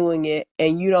you're doing it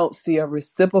and you don't see a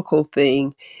reciprocal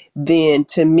thing, then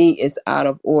to me it's out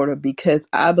of order because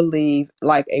I believe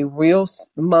like a real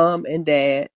mom and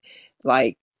dad,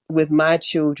 like with my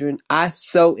children, I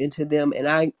sow into them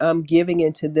and I'm giving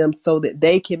into them so that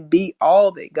they can be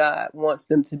all that God wants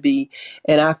them to be.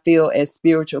 And I feel as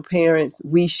spiritual parents,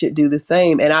 we should do the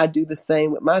same. And I do the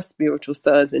same with my spiritual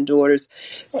sons and daughters.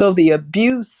 So the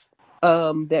abuse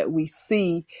that we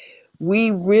see,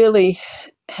 we really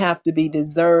have to be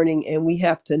discerning and we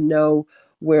have to know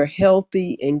where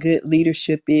healthy and good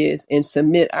leadership is and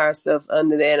submit ourselves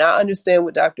under that. And I understand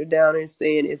what Dr. Downer is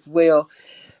saying as well,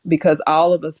 because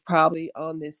all of us probably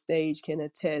on this stage can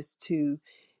attest to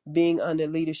being under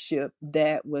leadership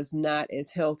that was not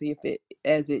as healthy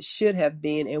as it should have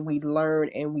been. And we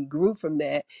learned and we grew from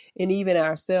that. And even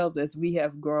ourselves as we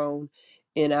have grown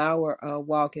in our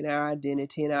walk in our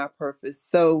identity and our purpose.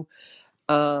 So,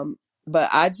 but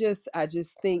I just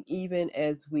think even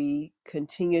as we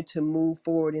continue to move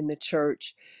forward in the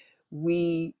church,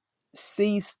 we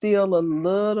see still a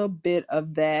little bit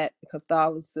of that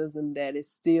Catholicism that is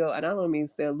still, and I don't mean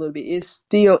to say a little bit, it's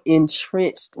still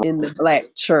entrenched in the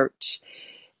Black church.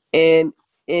 And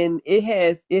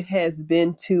it has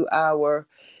been to our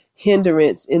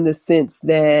hindrance in the sense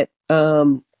that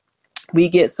we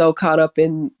get so caught up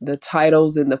in the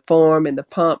titles and the form and the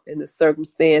pomp and the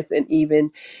circumstance and even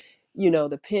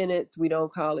the penance, we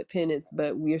don't call it penance,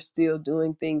 but we're still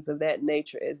doing things of that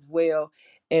nature as well.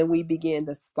 And we begin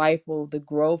to stifle the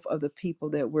growth of the people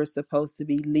that we're supposed to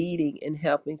be leading and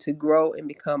helping to grow and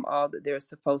become all that they're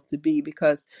supposed to be.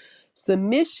 Because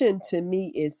submission to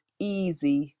me is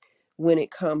easy when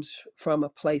it comes from a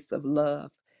place of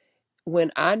love.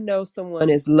 When I know someone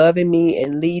is loving me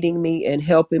and leading me and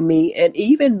helping me, and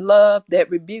even love that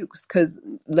rebukes, because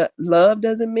love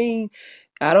doesn't mean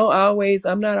I'm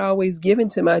not always giving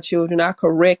to my children. I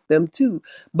correct them too.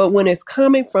 But when it's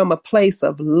coming from a place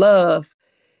of love,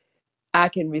 I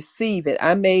can receive it.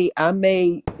 I may,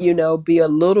 be a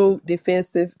little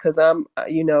defensive because I'm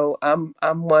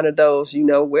one of those,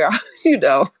 where,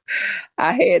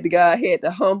 God had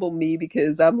to humble me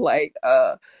because I'm like,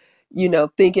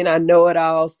 thinking I know it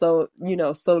all, so,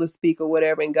 so to speak, or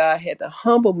whatever. And God had to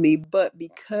humble me. But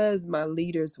because my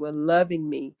leaders were loving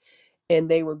me and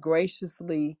they were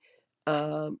graciously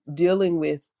dealing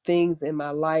with things in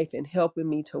my life and helping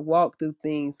me to walk through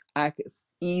things, I could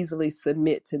easily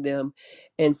submit to them.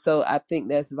 And so I think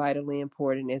that's vitally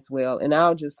important as well. And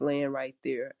I'll just land right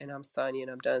there. And I'm Sonia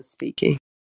and I'm done speaking.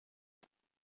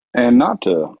 And not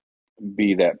to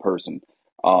be that person,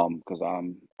 because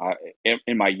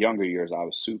in my younger years I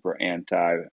was super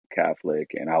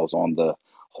anti-Catholic, and I was on the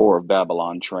Whore of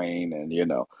Babylon train, and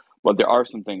but there are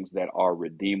some things that are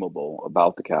redeemable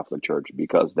about the Catholic Church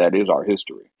because that is our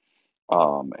history.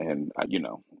 And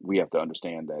we have to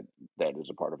understand that that is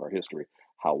a part of our history.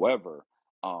 However,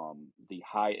 the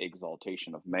high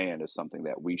exaltation of man is something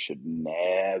that we should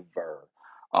never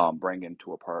bring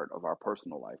into a part of our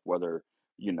personal life, whether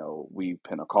we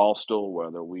Pentecostal,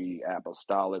 whether we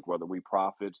apostolic, whether we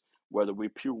prophets, whether we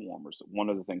pew warmers. One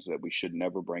of the things that we should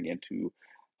never bring into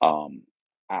um,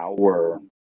 our,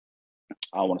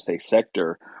 I want to say,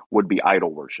 sector would be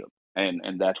idol worship, and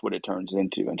that's what it turns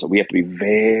into. And so we have to be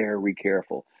very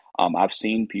careful. I've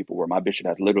seen people where my bishop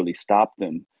has literally stopped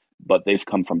them, but they've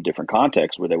come from different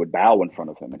contexts where they would bow in front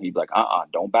of him, and he'd be like,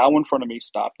 "Don't bow in front of me.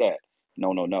 Stop that.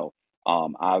 No, no, no."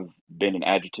 I've been an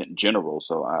adjutant general,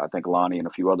 so I think Lonnie and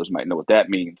a few others might know what that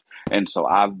means. And so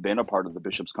I've been a part of the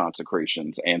bishop's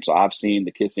consecrations, and so I've seen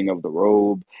the kissing of the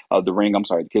robe of the ring. I'm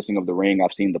sorry, the kissing of the ring.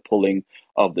 I've seen the pulling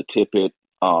of the tippet.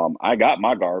 I got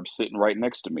my garb sitting right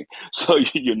next to me, so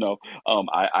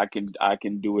I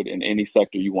can do it in any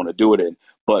sector you want to do it in.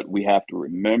 But we have to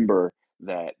remember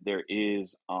that there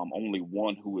is only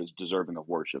one who is deserving of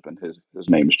worship, and his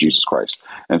name is Jesus Christ.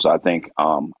 And so I think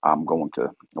I'm going to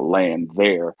land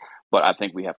there, but I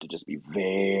think we have to just be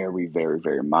very, very,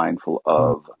 very mindful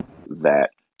of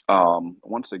that.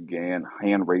 Once again,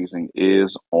 hand raising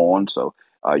is on, so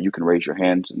you can raise your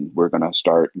hands, and we're going to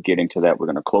start getting to that. We're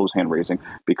going to close hand raising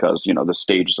because the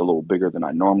stage is a little bigger than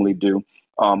I normally do.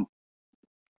 Um,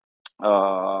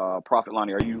 Prophet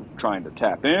Lonnie, are you trying to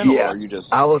tap in, or Yeah, are you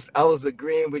just I was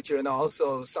agreeing with you, and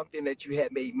also something that you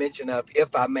had made mention of.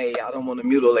 If I may, I don't want to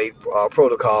mutilate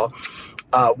protocol.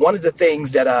 One of the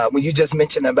things that when you just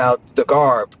mentioned about the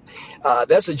garb,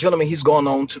 there's a gentleman. He's gone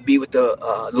on to be with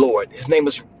the Lord. His name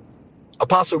is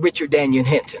Apostle Richard Daniel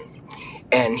Hinton,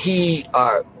 and he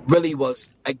really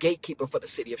was a gatekeeper for the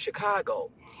city of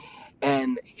Chicago.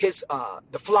 And his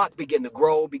the flock began to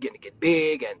grow, began to get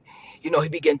big, and he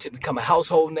began to become a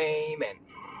household name,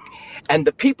 and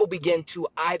the people begin to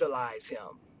idolize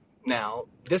him. Now,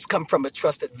 this come from a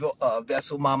trusted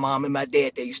vessel. My mom and my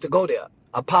dad, they used to go there.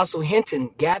 Apostle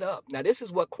Hinton got up. Now, this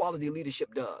is what quality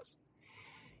leadership does.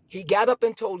 He got up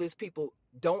and told his people,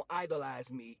 don't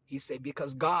idolize me. He said,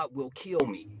 because God will kill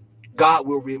me. God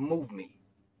will remove me.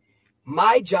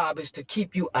 My job is to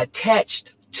keep you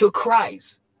attached to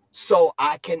Christ so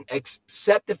I can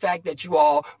accept the fact that you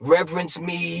all reverence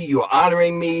me, you're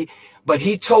honoring me. But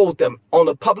he told them on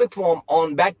a public forum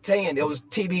on back 10, it was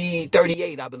TV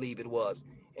 38, I believe it was.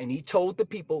 And he told the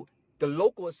people, the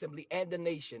local assembly and the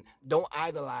nation, don't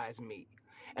idolize me.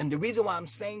 And the reason why I'm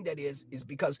saying that is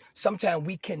because sometimes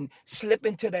we can slip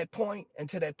into that point,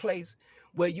 into that place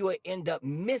where you will end up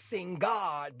missing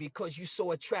God because you're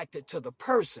so attracted to the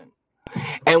person.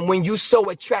 And when you're so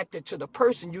attracted to the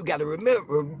person, you got to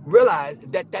realize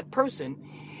that that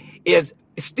person is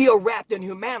still wrapped in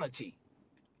humanity.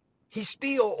 He's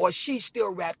still or she's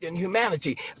still wrapped in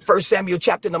humanity. First Samuel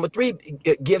chapter number 3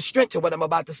 gives strength to what I'm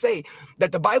about to say.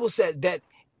 That the Bible says that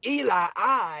Eli's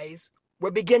eyes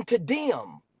will begin to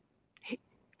dim.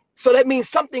 So that means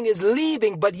something is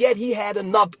leaving, but yet he had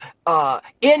enough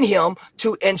in him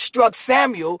to instruct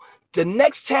Samuel. The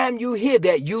next time you hear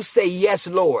that, you say, yes,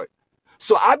 Lord.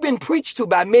 So I've been preached to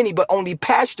by many, but only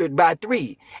pastored by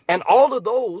 3. And all of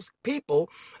those people,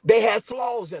 they had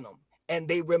flaws in them. And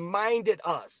they reminded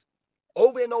us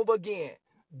over and over again,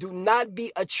 do not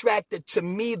be attracted to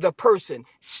me, the person.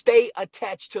 Stay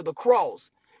attached to the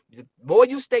cross. The more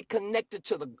you stay connected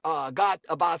to the God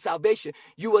about salvation,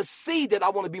 you will see that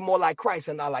I want to be more like Christ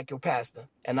and not like your pastor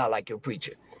and not like your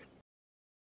preacher.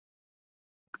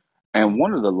 And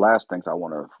one of the last things I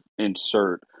want to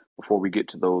insert before we get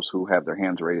to those who have their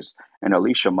hands raised, and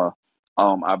Alicia,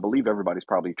 I believe everybody's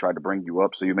probably tried to bring you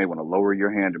up, so you may want to lower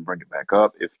your hand and bring it back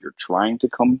up if you're trying to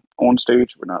come on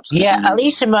stage. We're not Yeah, skipping you.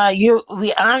 Alicia,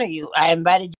 we honor you. I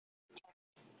invited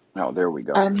Oh, there we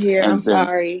go. I'm here. I'm And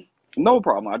then, sorry. no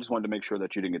problem. I just wanted to make sure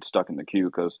that you didn't get stuck in the queue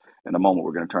because in a moment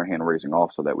we're going to turn hand raising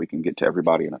off so that we can get to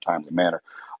everybody in a timely manner.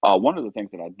 One of the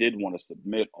things that I did want to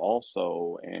submit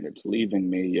also, and it's leaving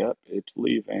me. Yep, it's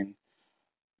leaving.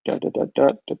 Da, da, da,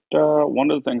 da, da, da. One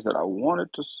of the things that I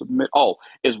wanted to submit,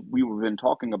 is we've been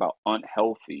talking about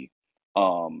unhealthy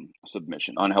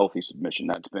submission.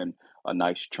 That's been a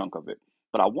nice chunk of it.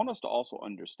 But I want us to also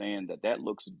understand that that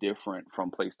looks different from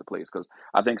place to place because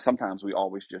I think sometimes we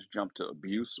always just jump to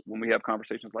abuse when we have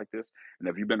conversations like this. And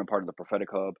if you've been a part of the prophetic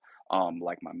hub,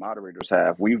 like my moderators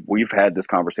have, we've had this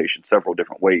conversation several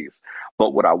different ways.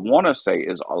 But what I want to say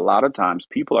is a lot of times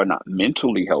people are not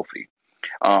mentally healthy.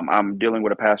 I'm dealing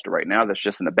with a pastor right now that's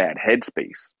just in a bad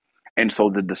headspace. And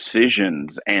so the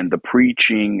decisions and the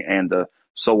preaching and the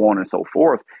so on and so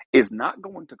forth is not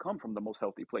going to come from the most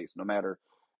healthy place. No matter,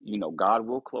 God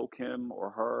will cloak him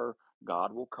or her,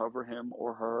 God will cover him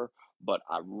or her. But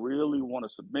I really want to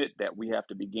submit that we have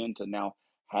to begin to now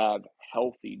have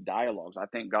healthy dialogues. I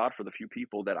thank God for the few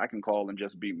people that I can call and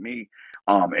just be me.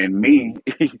 And me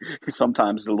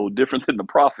sometimes is a little different than the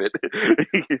prophet.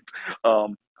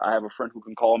 I have a friend who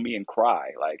can call me and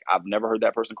cry. Like I've never heard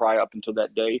that person cry up until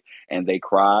that day. And they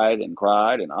cried and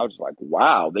cried. And I was like,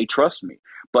 wow, they trust me.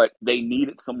 But they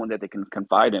needed someone that they can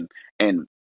confide in. And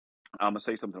I'm gonna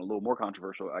say something a little more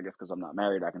controversial, I guess, because I'm not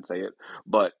married. I can say it,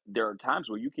 but there are times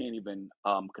where you can't even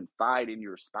confide in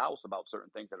your spouse about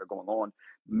certain things that are going on,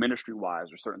 ministry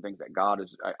wise, or certain things that God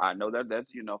is. I know that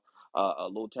that's a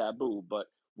little taboo, but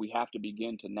we have to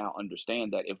begin to now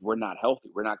understand that if we're not healthy,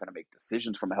 we're not going to make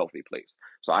decisions from a healthy place.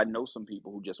 So I know some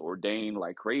people who just ordain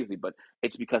like crazy, but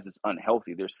it's because it's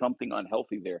unhealthy. There's something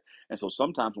unhealthy there. And so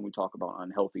sometimes when we talk about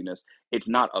unhealthiness, it's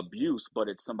not abuse, but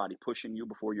it's somebody pushing you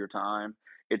before your time.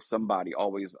 It's somebody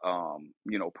always,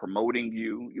 promoting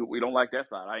you. We don't like that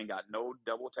side. I ain't got no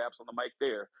double taps on the mic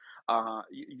there.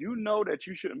 You know that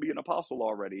you shouldn't be an apostle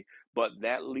already, but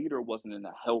that leader wasn't in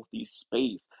a healthy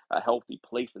space, a healthy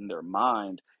place in their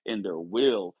mind, in their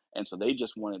will. And so they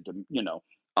just wanted to,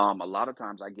 a lot of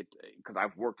times I get, because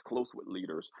I've worked close with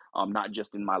leaders, not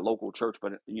just in my local church,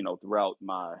 but, throughout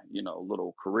my,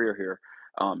 little career here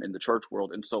in the church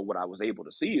world. And so what I was able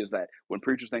to see is that when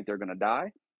preachers think they're going to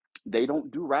die, they don't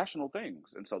do rational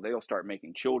things. And so they'll start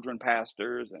making children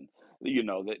pastors, and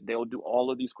they'll do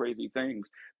all of these crazy things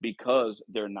because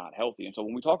they're not healthy. And so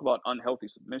when we talk about unhealthy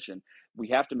submission, we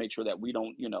have to make sure that we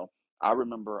don't, I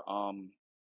remember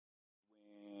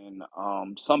when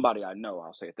somebody I know,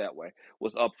 I'll say it that way,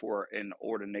 was up for an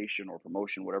ordination or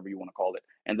promotion, whatever you want to call it,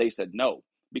 and they said no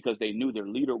because they knew their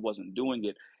leader wasn't doing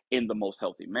it in the most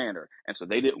healthy manner, and so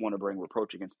they didn't want to bring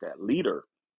reproach against that leader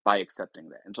by accepting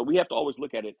that. And so we have to always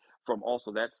look at it from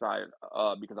also that side,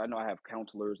 because I know I have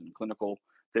counselors and clinical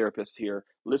therapists here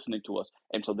listening to us,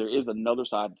 and so there is another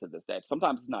side to this, that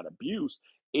sometimes it's not abuse,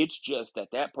 it's just that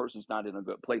that person's not in a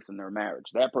good place in their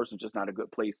marriage, that person's just not a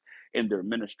good place in their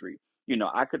ministry.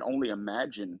 I could only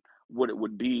imagine what it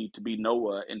would be to be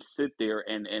Noah and sit there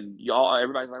and y'all,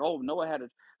 everybody's like, oh, Noah had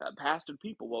pastored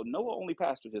people. Well, Noah only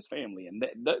pastored his family, and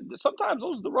sometimes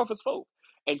those are the roughest folk.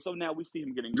 And so now we see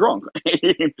him getting drunk,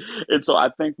 and so I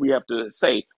think we have to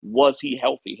say, was he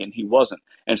healthy? And he wasn't.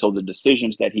 And so the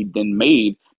decisions that he then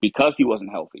made, because he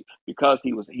wasn't healthy, because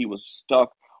he was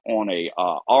stuck on a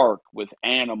ark with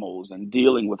animals and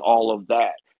dealing with all of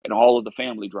that and all of the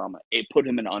family drama, it put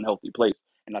him in an unhealthy place.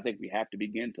 And I think we have to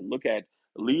begin to look at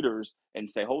leaders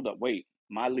and say, hold up, wait,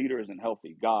 my leader isn't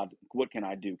healthy. God, what can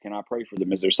I do? Can I pray for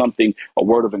them? Is there something, a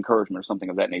word of encouragement or something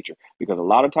of that nature? Because a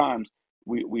lot of times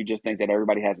we just think that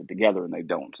everybody has it together and they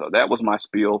don't. So that was my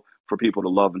spiel for people to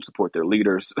love and support their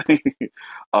leaders.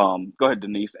 Go ahead,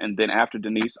 Denise. And then after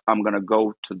Denise, I'm going to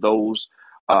go to those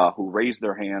who raised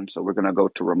their hand. So we're going to go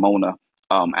to Ramona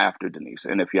after Denise.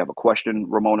 And if you have a question,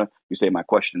 Ramona, you say my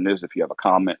question is. If you have a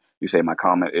comment, you say my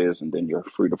comment is, and then you're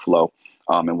free to flow.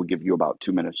 And we'll give you about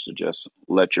 2 minutes to just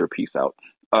let your piece out.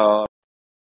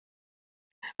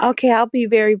 Okay, I'll be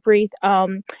very brief.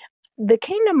 The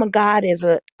kingdom of God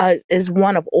is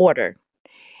one of order,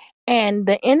 and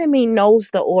the enemy knows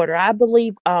the order. I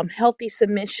believe healthy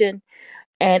submission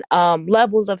and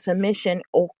levels of submission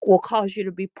will cause you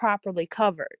to be properly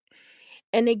covered,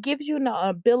 and it gives you an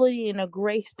ability and a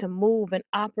grace to move and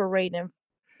operate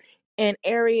in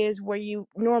areas where you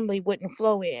normally wouldn't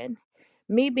flow in.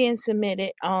 Me being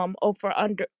submitted for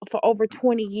over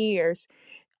 20 years,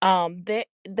 the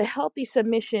healthy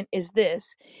submission is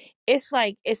this. It's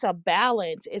like it's a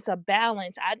balance.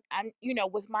 I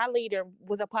with my leader,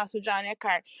 with Apostle John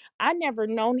Eckhart, I never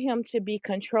known him to be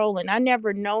controlling. I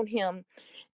never known him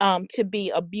to be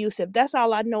abusive. That's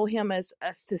all I know him as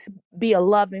to be a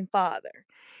loving father.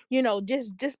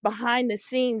 Just behind the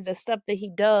scenes, the stuff that he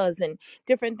does and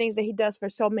different things that he does for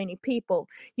so many people.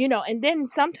 And then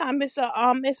sometimes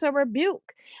it's a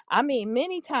rebuke. I mean,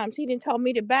 many times he didn't tell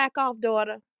me to back off,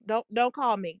 daughter. Don't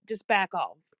call me. Just back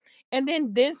off. And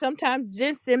then sometimes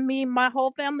just send me and my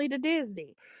whole family to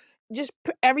Disney, just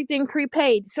everything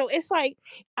prepaid. So it's like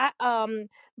I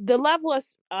the level of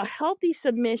a healthy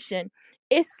submission,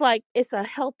 it's like it's a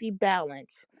healthy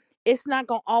balance. It's not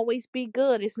gonna always be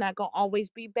good, it's not gonna always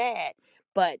be bad,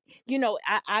 but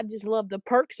I just love the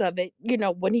perks of it.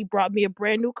 When he brought me a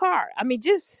brand new car, I mean,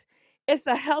 just it's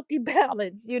a healthy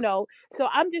balance. So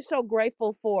I'm so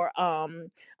grateful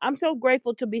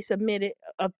to be submitted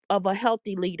of a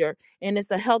healthy leader, and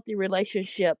it's a healthy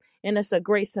relationship, and it's a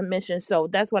great submission. So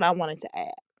that's what I wanted to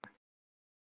add.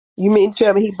 You mean to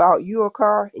tell me he bought you a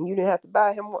car and you didn't have to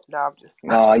buy him one? No, I'm just,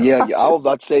 Yeah, I'm I was just,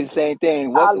 about to say the same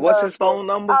thing. I What's love his that. phone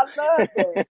number? I love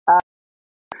that.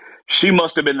 She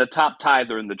must have been the top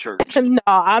tither in the church. No,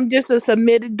 I'm just a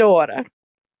submitted daughter.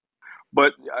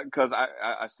 But because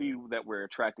I see that we're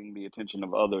attracting the attention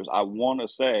of others, I want to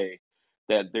say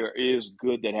that there is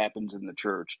good that happens in the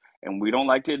church, and we don't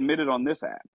like to admit it on this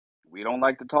app. We don't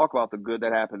like to talk about the good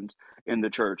that happens in the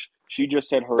church. She just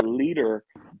said her leader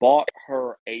bought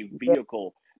her a Yeah.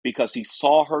 vehicle because he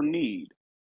saw her need.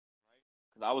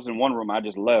 I was in one room, I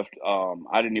just left.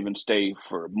 I didn't even stay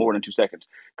for more than 2 seconds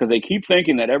because they keep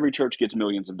thinking that every church gets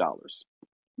millions of dollars.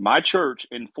 My church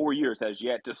in 4 years has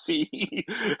yet to see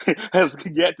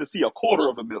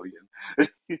 $250,000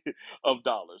 of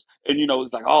dollars. And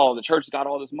it's like, oh, the church got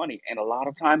all this money, and a lot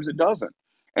of times it doesn't.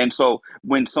 And so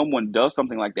when someone does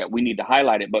something like that, we need to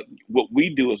highlight it. But what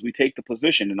we do is we take the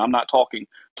position, and I'm not talking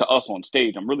to us on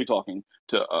stage. I'm really talking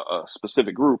to a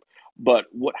specific group. But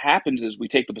what happens is we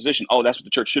take the position, oh, that's what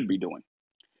the church should be doing.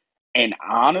 And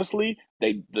honestly,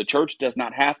 the church does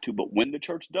not have to, but when the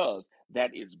church does,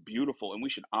 that is beautiful. And we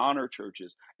should honor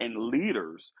churches and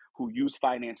leaders who use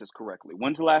finances correctly.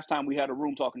 When's the last time we had a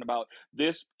room talking about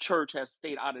this church has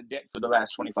stayed out of debt for the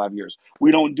last 25 years?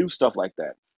 We don't do stuff like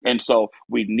that. And so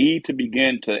we need to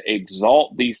begin to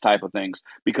exalt these type of things,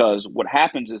 because what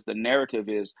happens is the narrative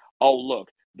is, oh,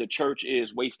 look, the church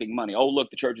is wasting money. Oh,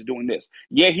 look, the church is doing this.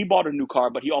 Yeah, he bought a new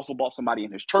car, but he also bought somebody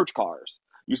in his church cars.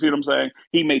 You see what I'm saying?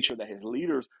 He made sure that his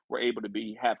leaders were able to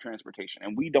have transportation.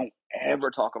 And we don't ever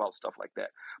talk about stuff like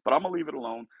that. But I'm going to leave it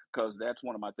alone, because that's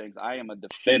one of my things. I am a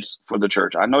defense for the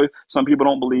church. I know some people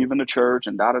don't believe in the church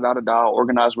and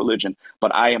organized religion,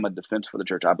 but I am a defense for the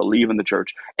church. I believe in the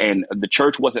church, and the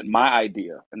church wasn't my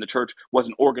idea, and the church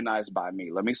wasn't organized by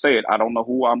me. Let me say it. I don't know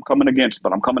who I'm coming against,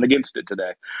 but I'm coming against it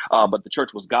today. But the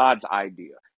church was God's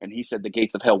idea. And he said the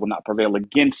gates of hell will not prevail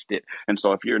against it. And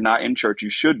so if you're not in church, you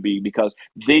should be, because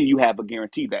then you have a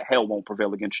guarantee that hell won't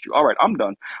prevail against you. All right, I'm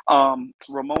done.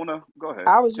 Ramona, go ahead.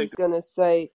 I was Take just it. going to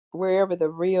say, wherever the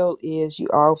real is, you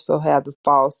also have the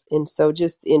false. And so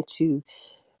just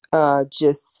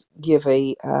give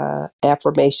a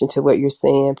affirmation to what you're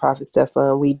saying, Prophet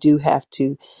Stefan. We do have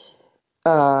to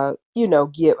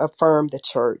affirm the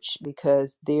church,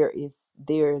 because there is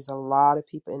a lot of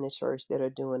people in the church that are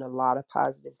doing a lot of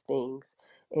positive things,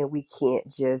 and we can't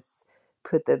just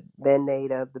put the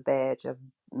band-aid of the badge of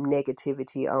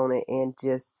negativity on it and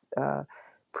just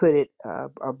put it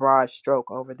a broad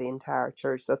stroke over the entire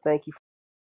church. So thank you.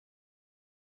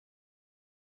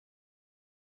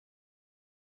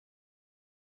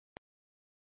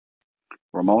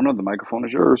 Ramona, the microphone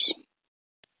is yours.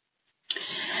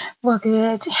 Well,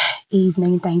 good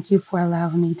evening. Thank you for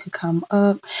allowing me to come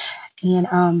up,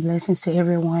 and blessings to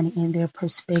everyone in their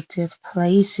prospective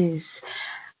places.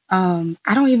 I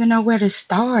don't even know where to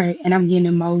start, and I'm getting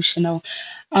emotional.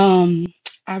 Um,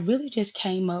 I really just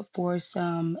came up for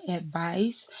some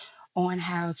advice on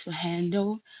how to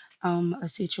handle a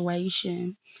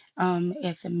situation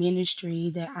at the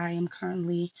ministry that I am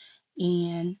currently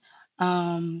in.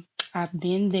 I've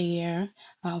been there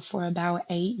for about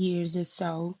 8 years or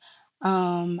so.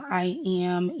 I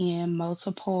am in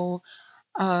multiple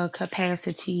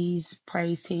capacities,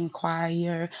 praise team,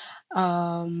 choir,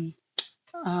 um,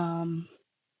 um,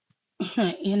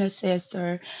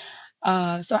 intercessor.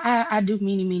 So I do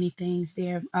many things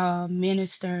there,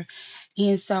 minister.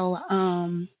 And so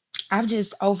I've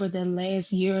just over the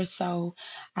last year or so,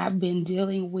 I've been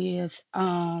dealing with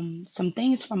some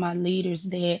things from my leaders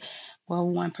that, well,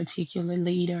 one particular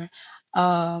leader,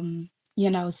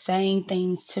 saying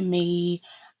things to me,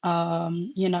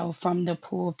 from the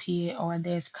pulpit, or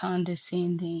that's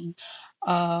condescending.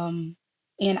 And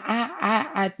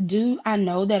I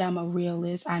know that I'm a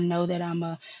realist. I know that I'm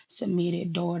a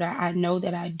submitted daughter. I know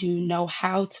that I do know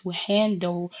how to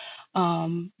handle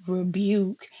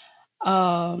rebuke.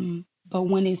 But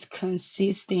when it's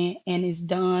consistent and it's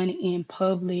done in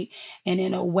public and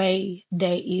in a way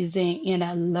that isn't in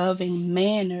a loving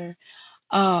manner,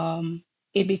 um,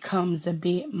 it becomes a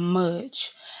bit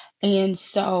much. And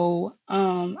so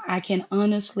I can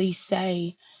honestly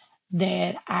say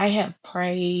that I have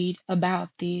prayed about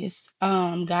this.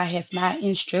 God has not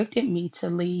instructed me to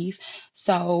leave,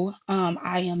 so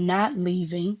I am not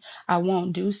leaving. I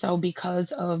won't do so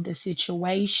because of the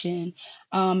situation,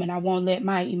 and I won't let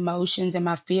my emotions and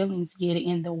my feelings get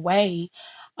in the way.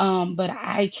 But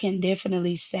I can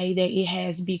definitely say that it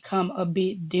has become a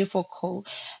bit difficult,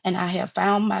 and I have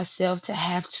found myself to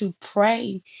have to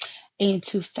pray and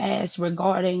to fast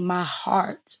regarding my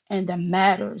heart and the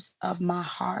matters of my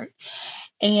heart.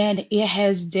 And it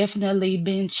has definitely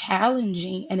been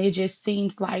challenging, and it just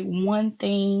seems like one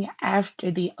thing after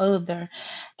the other.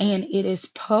 And it is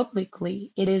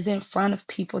publicly, it is in front of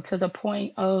people to the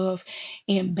point of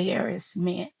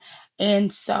embarrassment.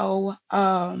 And so,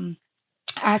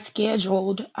 I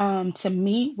scheduled to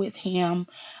meet with him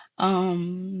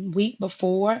week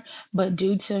before, but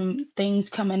due to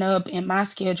things coming up in my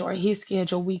schedule or his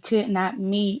schedule, we could not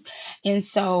meet. And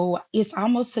so it's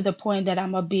almost to the point that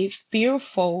I'm a bit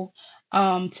fearful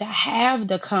to have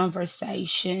the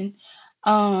conversation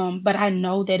But I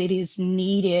know that it is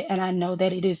needed and I know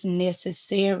that it is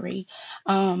necessary.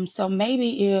 So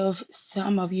maybe if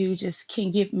some of you just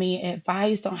can give me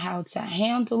advice on how to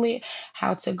handle it,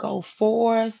 how to go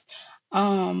forth,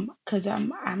 because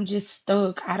I'm just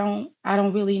stuck. I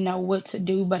don't really know what to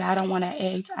do, but I don't want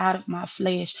to act out of my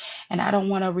flesh and I don't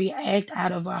want to react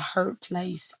out of a hurt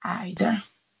place either.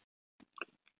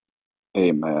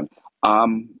 Amen.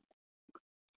 Um,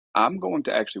 I'm going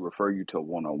to actually refer you to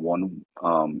one-on-one,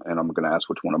 and I'm going to ask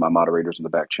which one of my moderators in the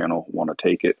back channel want to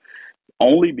take it.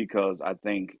 Only because I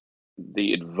think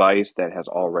the advice that has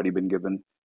already been given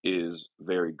is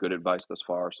very good advice thus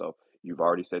far. So you've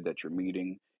already said that you're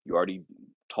meeting, you already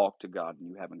talked to God, and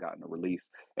you haven't gotten a release.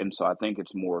 And so I think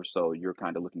it's more so you're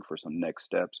kind of looking for some next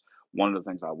steps. One of the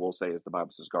things I will say is the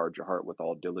Bible says, guard your heart with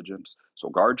all diligence. So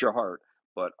guard your heart.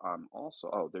 But I'm also,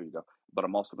 oh, there you go. But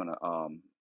I'm also going to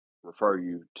refer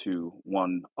you to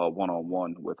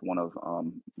one-on-one with one of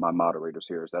my moderators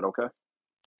here. Is that okay?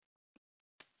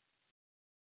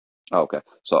 Okay.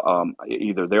 So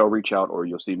either they'll reach out or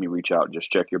you'll see me reach out.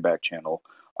 Just check your back channel,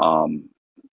 um,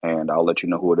 and I'll let you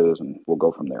know who it is, and we'll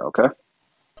go from there. Okay?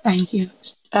 Thank you.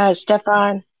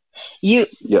 Stefan, you,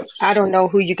 Yes. I don't know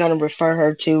who you're going to refer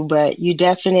her to, but you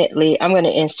definitely, I'm going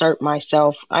to insert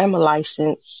myself. I'm a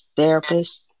licensed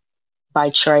therapist by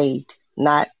trade,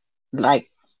 not like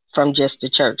from just the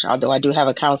church, although I do have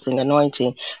a counseling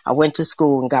anointing. I went to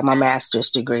school and got my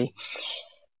master's degree.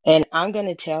 And I'm going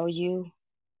to tell you,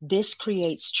 this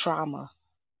creates trauma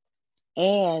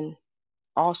and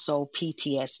also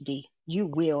PTSD. You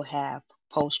will have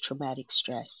post traumatic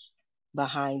stress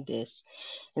behind this.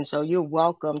 And so you're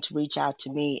welcome to reach out to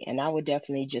me, and I would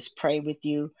definitely just pray with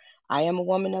you. I am a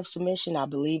woman of submission. I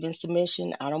believe in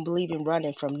submission. I don't believe in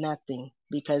running from nothing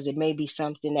because it may be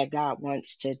something that God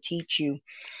wants to teach you,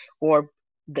 or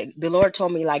the Lord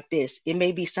told me like this: it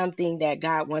may be something that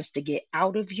God wants to get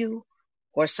out of you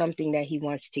or something that he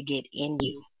wants to get in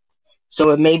you.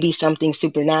 So it may be something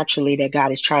supernaturally that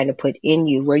God is trying to put in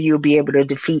you where you'll be able to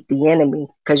defeat the enemy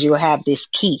because you'll have this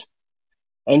key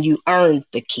and you earned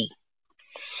the key.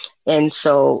 And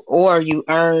so, or you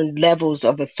earn levels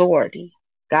of authority.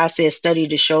 God says, study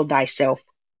to show thyself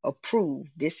approved.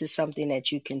 This is something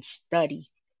that you can study.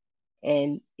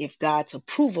 And if God's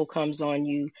approval comes on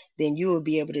you, then you will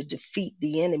be able to defeat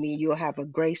the enemy. You'll have a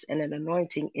grace and an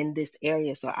anointing in this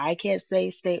area. So I can't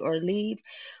say stay or leave,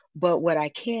 but what I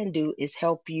can do is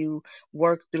help you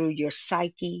work through your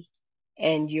psyche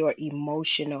and your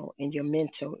emotional and your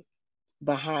mental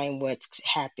behind what's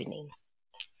happening.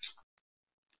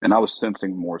 And I was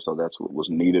sensing more so that's what was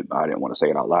needed. I didn't want to say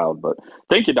it out loud, but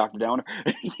thank you, Dr. Downer.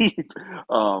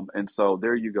 And so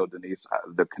there you go, Denise.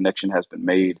 The connection has been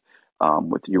made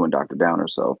with you and Dr. Downer.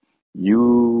 So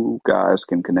you guys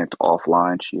can connect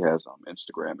offline. She has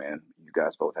Instagram, and you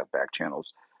guys both have back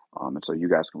channels. And so you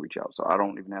guys can reach out. So I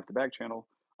don't even have the back channel.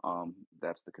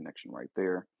 That's the connection right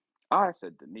there. I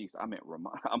said Denise. I meant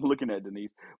Ramona. I'm looking at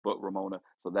Denise, but Ramona.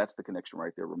 So that's the connection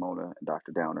right there, Ramona and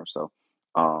Dr. Downer. So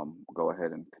go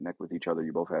ahead and connect with each other.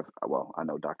 You both have, well, I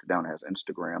know Dr. Downer has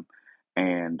Instagram,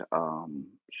 and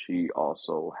she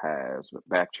also has a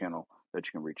back channel that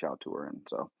you can reach out to her. And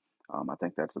so I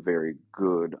think that's a very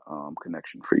good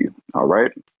connection for you. All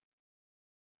right.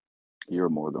 You're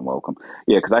more than welcome.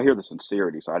 Yeah, because I hear the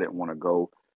sincerity, so I didn't want to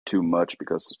go too much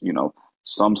because,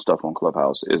 some stuff on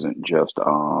Clubhouse isn't just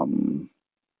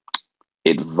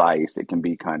advice. It can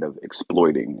be kind of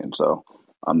exploiting. And so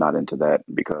I'm not into that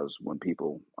because when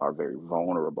people are very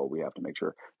vulnerable, we have to make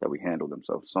sure that we handle them.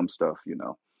 So some stuff, we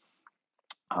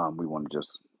want to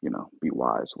just, be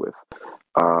wise with.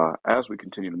 As we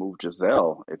continue to move,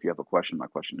 Giselle, if you have a question, my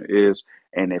question is,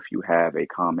 and if you have a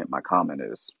comment, my comment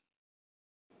is.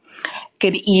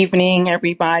 Good evening,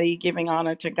 everybody. Giving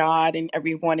honor to God and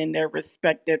everyone in their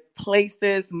respective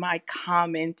places. My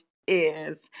comment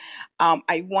is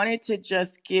I wanted to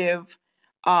just give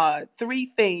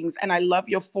three things, and I love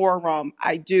your forum.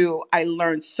 I do. I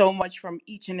learned so much from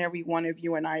each and every one of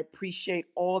you, and I appreciate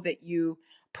all that you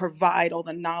provide, all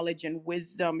the knowledge and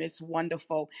wisdom is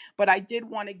wonderful. But I did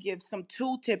want to give some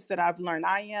tool tips that I've learned.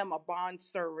 I am a bond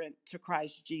servant to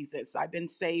Christ Jesus. I've been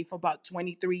saved for about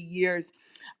 23 years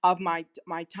of my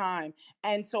time.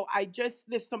 And so I just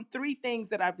there's some three things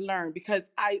that I've learned because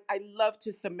I love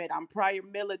to submit. I'm prior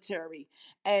military.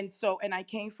 And I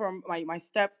came from my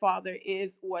stepfather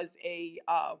was a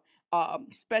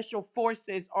special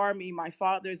forces army. My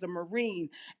father is a Marine.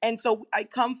 And so I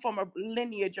come from a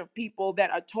lineage of people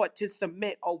that are taught to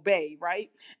submit, obey,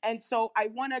 right? And so I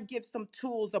want to give some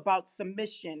tools about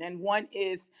submission. And one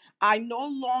is I no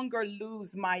longer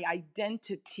lose my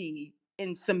identity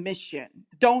in submission.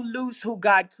 Don't lose who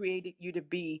God created you to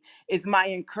be, is my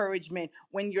encouragement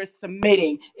when you're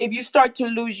submitting. If you start to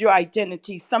lose your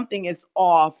identity, something is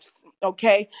off.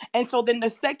 Okay. And so then the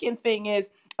second thing is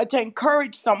to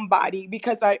encourage somebody,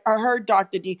 because I heard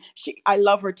Dr. D, I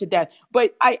love her to death.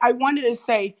 But I wanted to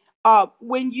say,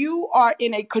 when you are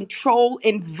in a control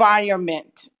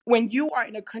environment,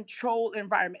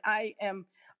 I am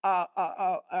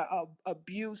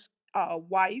abused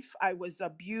wife. I was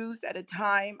abused at a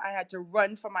time. I had to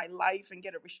run for my life and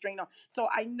get a restraining order. So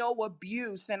I know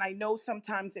abuse, and I know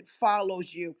sometimes it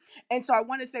follows you. And so I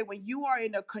want to say, when you are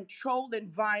in a controlled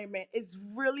environment, it's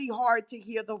really hard to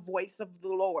hear the voice of the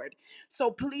Lord. So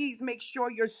please make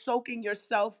sure you're soaking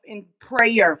yourself in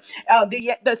prayer.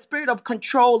 The spirit of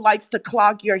control likes to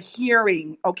clog your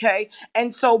hearing. Okay,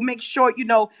 and so make sure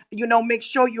make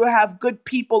sure you have good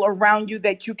people around you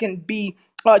that you can be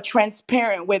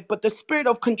transparent with. But the spirit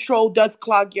of control does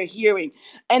clog your hearing.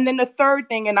 And then the third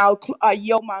thing, and I'll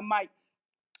yield my mic,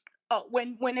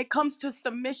 when it comes to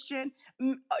submission,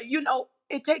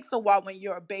 it takes a while when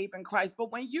you're a babe in Christ,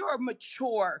 but when you're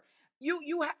mature,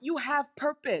 you have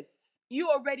purpose. You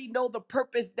already know the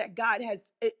purpose that God has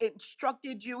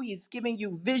instructed you. He's giving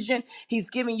you vision. He's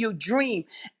giving you dream.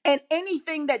 And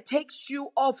anything that takes you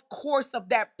off course of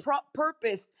that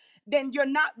purpose, then you're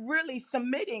not really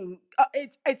submitting.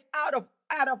 It's out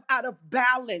of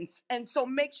balance. And so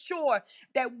make sure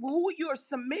that who you're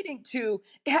submitting to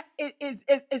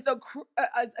is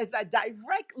a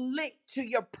direct link to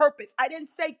your purpose. I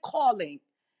didn't say calling.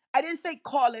 I didn't say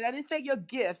calling. I didn't say your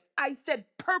gifts. I said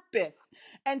purpose.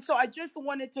 And so I just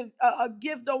wanted to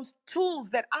give those tools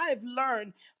that I've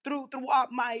learned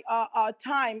throughout my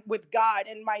time with God,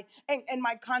 and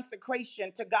my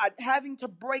consecration to God, having to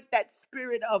break that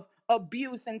spirit of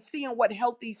abuse and seeing what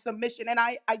healthy submission. And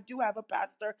I do have a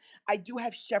pastor. I do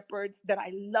have shepherds that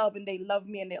I love, and they love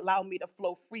me, and they allow me to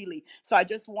flow freely. So I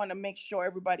just want to make sure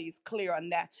everybody is clear on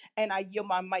that. And I yield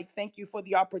my mic. Thank you for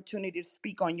the opportunity to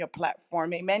speak on your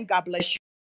platform. Amen. God bless you.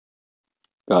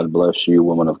 God bless you,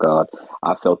 woman of God.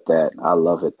 I felt that. I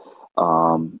love it.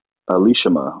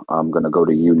 Alishama, I'm going to go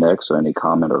to you next. So any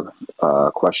comment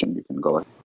or question, you can go ahead.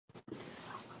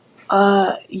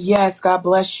 Yes, God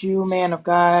bless you, man of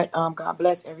God. God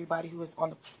bless everybody who is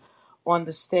on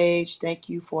the stage. Thank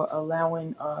you for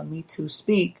allowing me to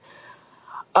speak.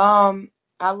 I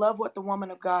love what the woman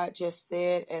of God just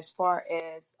said, as far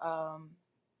as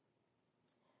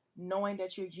knowing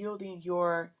that you're yielding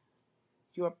your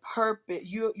purpose.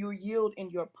 You yield in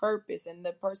your purpose, and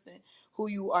the person who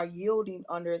you are yielding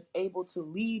under is able to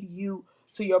lead you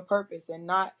to your purpose, and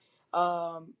not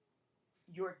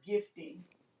your gifting.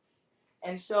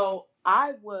 And so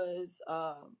I was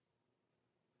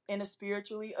in a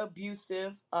spiritually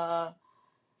abusive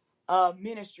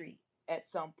ministry at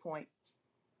some point.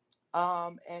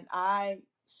 And I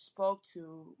spoke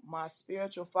to my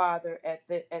spiritual father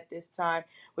at this time,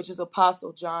 which is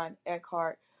Apostle John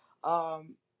Eckhart.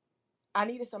 I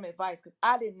needed some advice because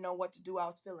I didn't know what to do. I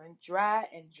was feeling dry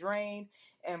and drained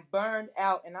and burned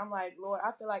out. And I'm like, Lord,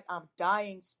 I feel like I'm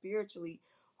dying spiritually.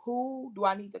 Who do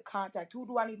I need to contact? Who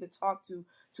do I need to talk to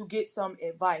get some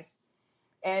advice?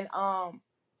 And I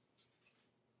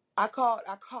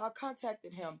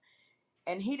contacted him,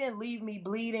 and he didn't leave me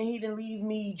bleeding. He didn't leave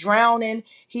me drowning.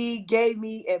 He gave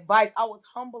me advice. I was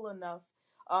humble enough,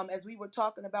 as we were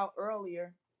talking about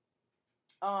earlier,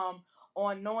 on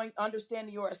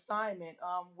understanding your assignment,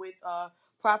 with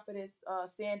prophetess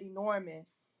Sandy Norman.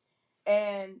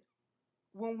 And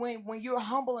when you're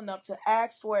humble enough to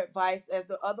ask for advice, as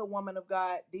the other woman of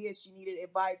God did, she needed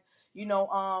advice.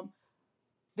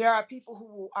 There are people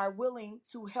who are willing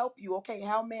to help you. Okay,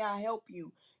 how may I help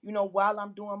you? While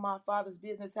I'm doing my Father's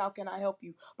business, how can I help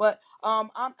you? But I'm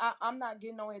not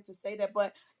getting on here to say that.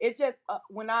 But it just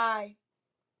when I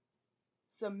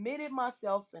submitted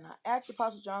myself and I asked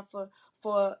Apostle John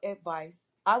for advice,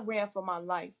 I ran for my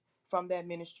life from that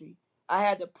ministry. I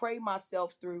had to pray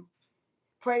myself through,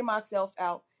 pray myself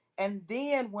out, and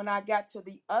then when I got to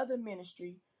the other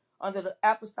ministry under the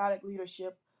apostolic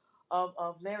leadership of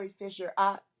Larry Fisher,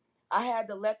 I had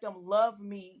to let them love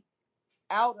me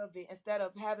out of it instead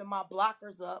of having my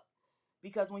blockers up.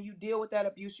 Because when you deal with that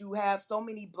abuse, you have so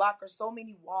many blockers, so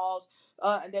many walls,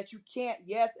 and that you can't.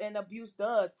 Yes, and abuse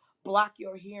does block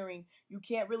your hearing. You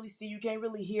can't really see. You can't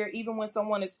really hear. Even when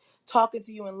someone is talking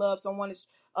to you in love, someone is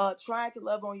trying to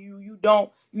love on you, you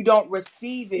don't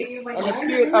receive it, and the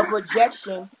spirit of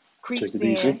rejection Take creeps it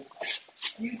easy.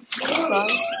 in. I'm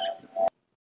sorry.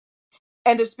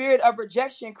 And the spirit of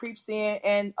rejection creeps in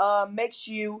and makes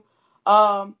you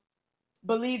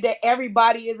believe that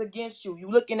everybody is against you. You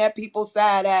looking at people's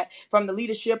side at from the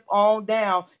leadership on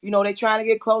down. You know, they trying to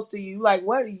get close to you. Like,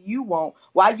 what do you want?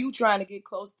 Why you trying to get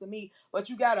close to me? But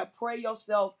you gotta pray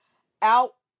yourself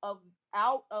out of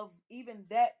out of even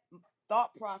that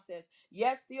thought process.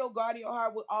 Yes, still guarding your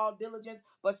heart with all diligence,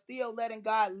 but still letting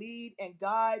God lead and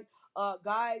guide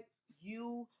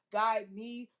you, guide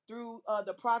me through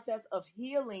the process of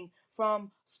healing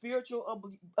from spiritual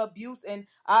abuse. And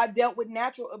I dealt with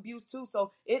natural abuse too,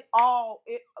 so it all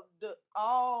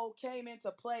came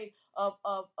into play of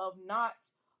not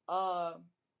uh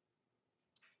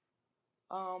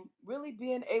really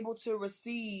being able to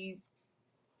receive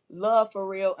love for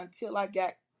real until I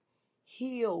got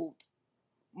healed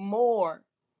more,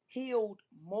 healed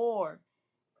more,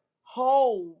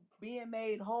 whole, being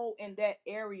made whole in that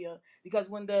area. Because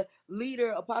when the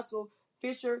leader, Apostle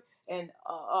Fisher, and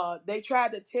they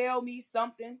tried to tell me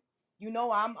something,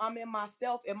 I'm in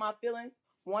myself, in my feelings,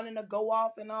 wanting to go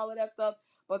off and all of that stuff.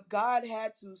 But God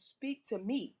had to speak to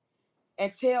me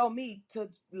and tell me to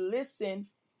listen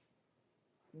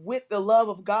with the love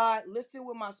of God, listen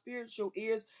with my spiritual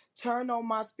ears, turn on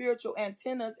my spiritual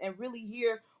antennas, and really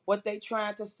hear what they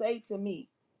trying to say to me.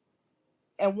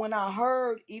 And when I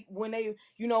heard, when they,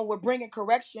 were bringing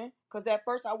correction, because at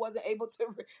first I wasn't able to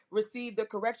receive the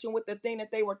correction with the thing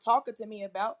that they were talking to me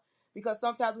about, because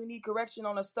sometimes we need correction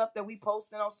on the stuff that we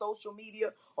posting on social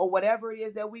media or whatever it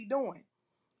is that we doing.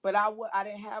 But I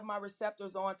didn't have my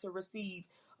receptors on to receive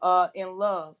in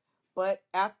love. But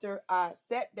after I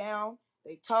sat down,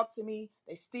 they talked to me.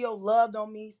 They still loved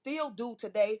on me, still do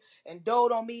today, and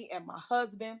doted on me and my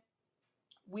husband.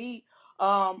 We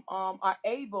are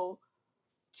able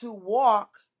to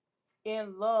walk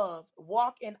in love,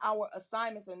 walk in our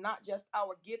assignments and not just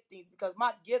our giftings, because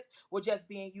my gifts were just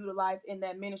being utilized in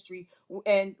that ministry,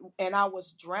 and I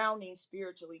was drowning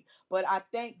spiritually. But I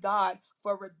thank God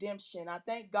for redemption. I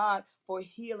thank God for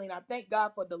healing. I thank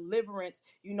God for deliverance,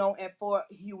 and for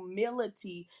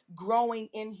humility, growing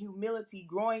in humility,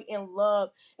 growing in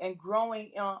love, and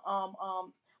growing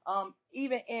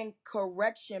even in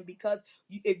correction, because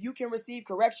if you can receive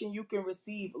correction, you can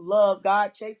receive love.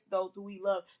 God chases those who he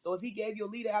loves. So if he gave you a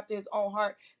leader after his own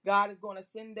heart, God is going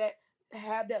to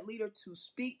have that leader to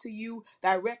speak to you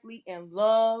directly in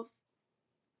love,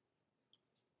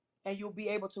 and you'll be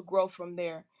able to grow from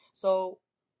there. So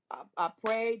I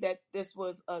pray that this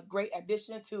was a great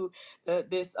addition to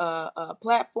this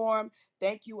platform.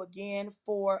 Thank you again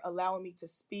for allowing me to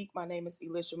speak. My name is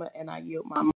Elishama, and I yield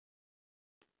my mic.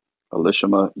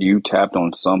 Elishama, you tapped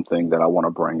on something that I want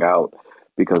to bring out,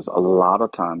 because a lot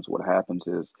of times what happens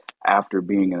is after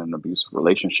being in an abusive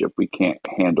relationship, we can't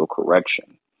handle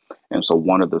correction. And so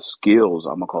one of the skills,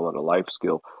 I'm gonna call it a life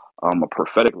skill, a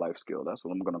prophetic life skill. That's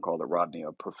what I'm gonna call it, Rodney,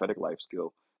 a prophetic life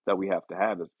skill that we have to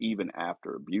have is even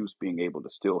after abuse, being able to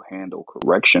still handle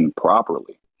correction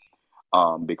properly.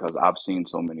 Because I've seen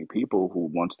so many people who,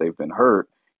 once they've been hurt,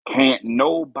 can't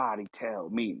nobody tell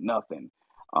me nothing.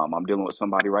 I'm dealing with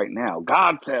somebody right now.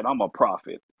 God said I'm a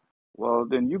prophet. Well,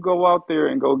 then you go out there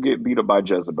and go get beat up by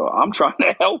Jezebel. I'm trying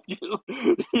to help you.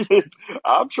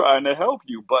 I'm trying to help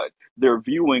you, but they're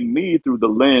viewing me through the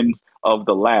lens of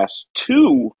the last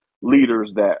two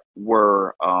leaders that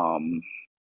were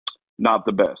not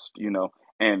the best,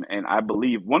 And I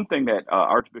believe one thing that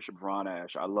Archbishop Ron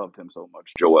Ash, I loved him so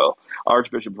much, Joel.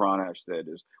 Archbishop Ron Ash said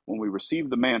is, when we receive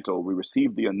the mantle, we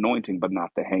receive the anointing, but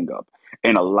not the hang up.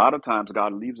 And a lot of times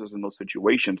God leaves us in those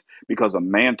situations because a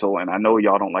mantle, and I know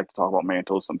y'all don't like to talk about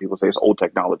mantles. Some people say it's old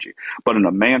technology, but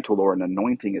a mantle or an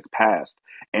anointing is passed,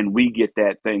 and we get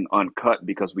that thing uncut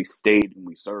because we stayed and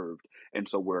we served. And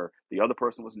so where the other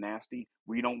person was nasty,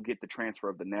 we don't get the transfer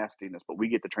of the nastiness, but we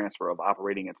get the transfer of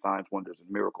operating in signs, wonders, and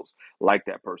miracles like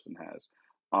that person has.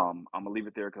 I'm gonna leave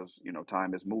it there because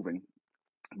time is moving.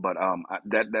 But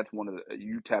that's one of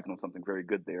you tapped on something very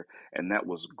good there, and that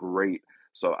was great.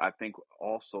 So I think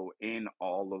also in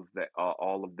all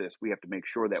of this, we have to make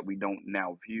sure that we don't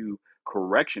now view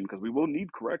correction, because we will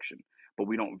need correction, but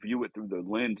we don't view it through the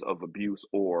lens of abuse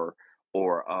or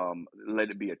let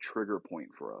it be a trigger point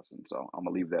for us. And so I'm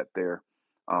gonna leave that there.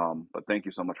 But thank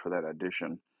you so much for that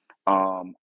addition.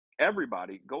 Um,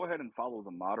 Everybody, go ahead and follow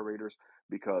the moderators,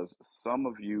 because some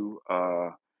of you.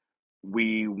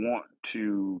 We want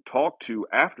to talk to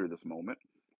after this moment,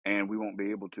 and we won't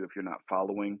be able to if you're not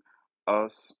following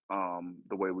us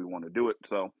the way we want to do it.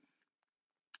 So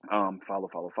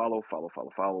follow.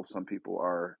 Some people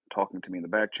are talking to me in the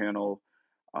back channel.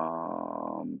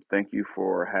 Thank you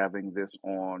for having this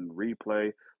on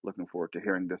replay. Looking forward to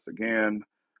hearing this again.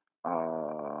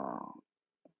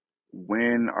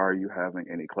 when are you having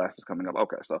any classes coming up?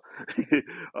 Okay, so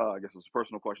I guess it's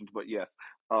personal questions, but yes.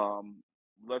 Um,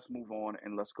 let's move on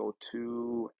and let's go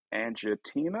to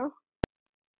Angelina.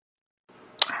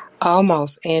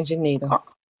 Almost, and Janita. Uh,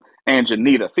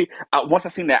 Angelina. See, once I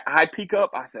seen that eye peek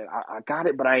up, I said, I got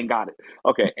it, but I ain't got it.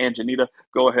 Okay, Angelina,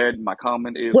 go ahead. My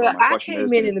comment is, or Well, my I question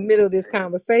came in is, the middle of this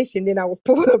conversation, then I was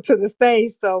pulled up to the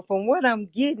stage. So, from what I'm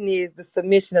getting is the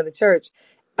submission of the church.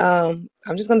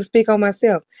 I'm just going to speak on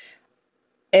myself.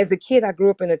 As a kid, I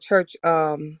grew up in a church.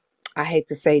 I hate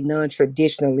to say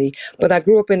non-traditionally, but I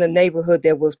grew up in a neighborhood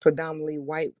that was predominantly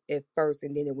white at first,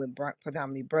 and then it went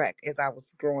predominantly black as I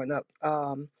was growing up.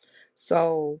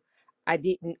 So I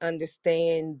didn't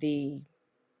understand the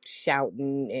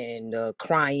shouting and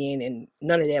crying and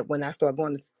none of that when I started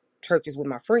going to churches with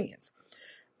my friends.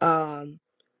 Um,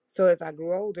 so as I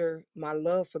grew older, my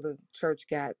love for the church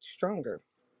got stronger.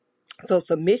 So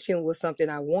submission was something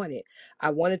I wanted.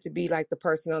 I wanted to be like the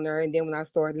person on there. And then when I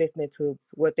started listening to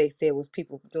what they said was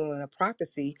people doing a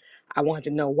prophecy, I wanted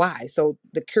to know why. So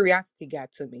the curiosity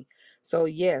got to me. So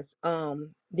yes,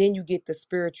 then you get the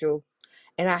spiritual,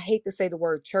 and I hate to say the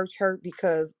word church hurt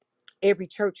because every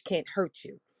church can't hurt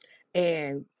you.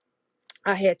 And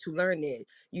I had to learn that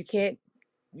you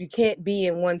can't be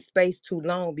in one space too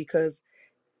long, because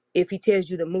if he tells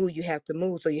you to move, you have to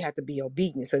move. So you have to be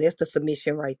obedient. So that's the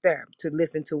submission right there, to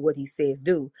listen to what he says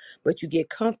do. But you get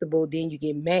comfortable, then you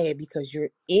get mad because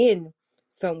you're in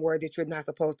somewhere that you're not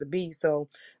supposed to be. So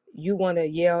you want to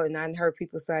yell. And I heard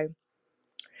people say,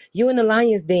 you in the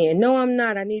lion's den. No, I'm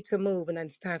not. I need to move. And then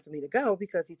it's time for me to go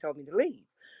because he told me to leave.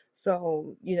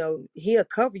 So, he'll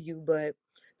cover you, but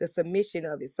the submission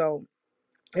of it. So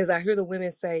as I hear the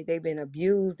women say they've been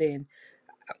abused, and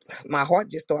my heart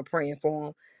just started praying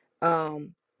for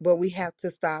them. But we have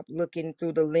to stop looking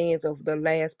through the lens of the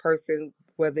last person,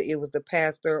 whether it was the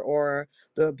pastor or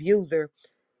the abuser,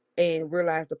 and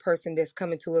realize the person that's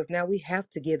coming to us now, we have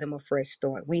to give them a fresh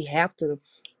start. We have to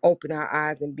open our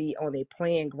eyes and be on a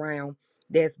playing ground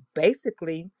that's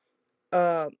basically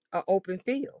an open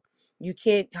field. You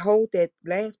can't hold that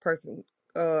last person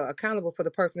accountable for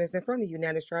the person that's in front of you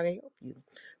now that's trying to help you.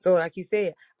 So like you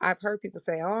said, I've heard people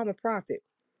say, oh, I'm a prophet.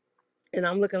 And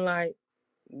I'm looking like,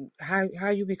 how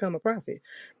you become a prophet?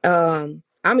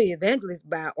 I'm an evangelist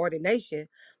by ordination,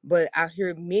 but I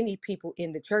hear many people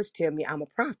in the church tell me I'm a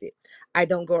prophet. I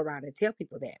don't go around and tell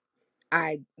people that.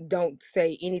 I don't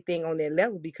say anything on that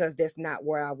level because that's not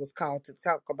where I was called to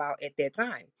talk about at that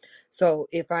time. So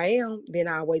if I am, then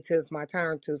I'll wait till it's my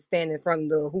turn to stand in front of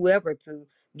the whoever to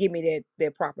give me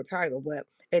that proper title. But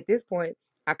at this point,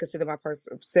 I consider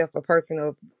myself a person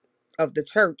of the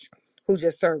church who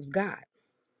just serves God.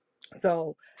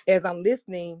 So as I'm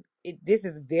listening, this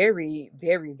is very,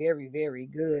 very, very, very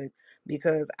good,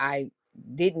 because I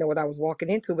didn't know what I was walking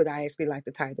into, but I actually like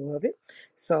the title of it.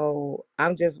 So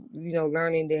I'm just,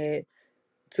 learning that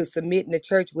to submit in the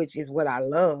church, which is what I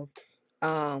love.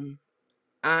 Um,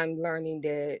 I'm learning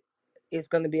that it's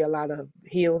going to be a lot of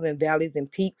hills and valleys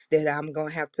and peaks that I'm going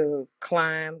to have to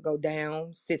climb, go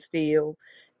down, sit still,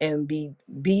 and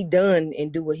be done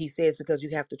and do what he says, because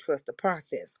you have to trust the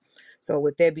process. So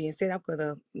with that being said, I'm going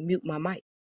to mute my mic.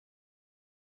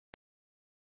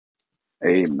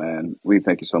 amen. We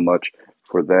thank you so much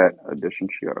for that addition.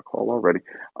 She got a call already.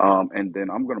 And then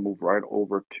I'm going to move right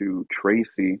over to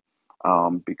Tracy,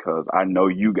 because I know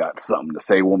you got something to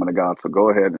say, woman of God. So go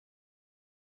ahead.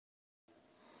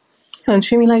 Don't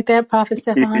treat me like that, Prophet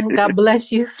Stefan. God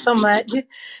bless you so much.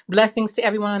 Blessings to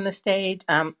everyone on the stage.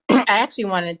 I actually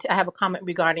I have a comment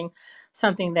regarding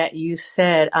something that you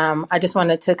said. I just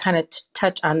wanted to kind of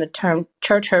touch on the term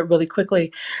church hurt really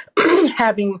quickly.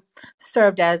 Having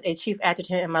served as a chief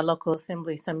adjutant in my local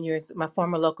assembly my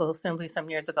former local assembly some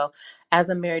years ago, as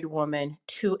a married woman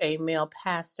to a male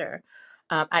pastor,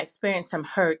 I experienced some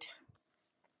hurt.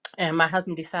 And my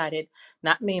husband decided,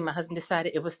 not me, my husband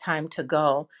decided it was time to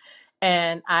go.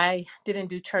 And I didn't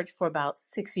do church for about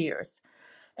 6 years.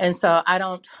 And so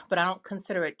but I don't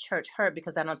consider it church hurt,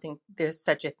 because I don't think there's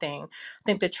such a thing. I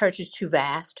think the church is too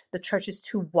vast. The church is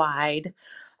too wide.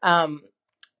 Um,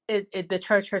 the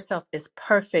church herself is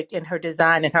perfect in her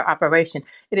design and her operation.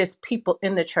 It is people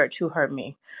in the church who hurt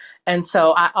me. And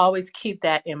so I always keep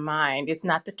that in mind. It's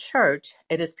not the church,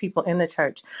 it is people in the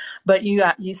church. But you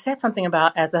said something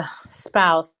about, as a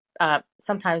spouse,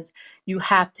 sometimes you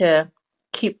have to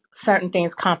keep certain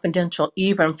things confidential,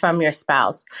 even from your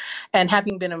spouse. And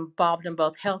having been involved in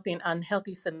both healthy and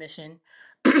unhealthy submission,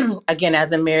 again,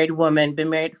 as a married woman, been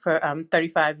married for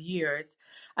 35 years,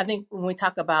 I think when we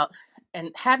talk about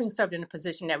and having served in a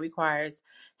position that requires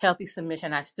healthy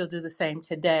submission, I still do the same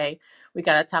today. We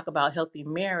got to talk about healthy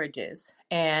marriages.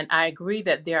 And I agree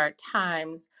that there are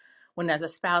times when, as a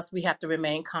spouse, we have to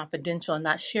remain confidential and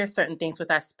not share certain things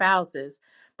with our spouses.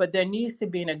 But there needs to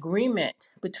be an agreement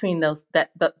between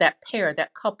that pair,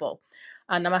 that couple.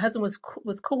 Now, my husband was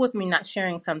cool with me not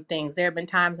sharing some things. There have been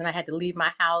times when I had to leave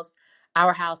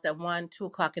our house at 1, 2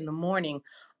 o'clock in the morning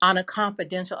on a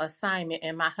confidential assignment,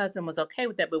 and my husband was okay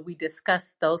with that. But we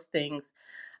discussed those things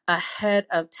ahead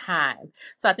of time.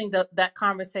 So I think that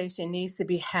conversation needs to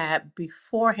be had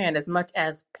beforehand as much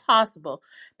as possible,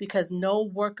 because no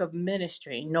work of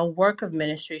ministry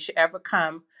should ever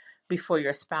come before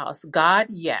your spouse. God,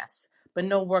 yes, but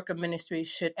no work of ministry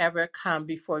should ever come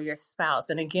before your spouse.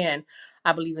 And again,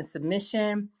 I believe in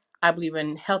submission. I believe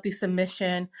in healthy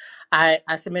submission. I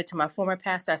submit to my former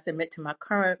pastor. I submit to my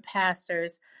current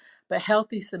pastors. But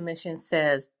healthy submission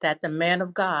says that the man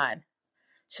of God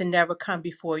should never come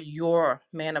before your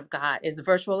man of God. It's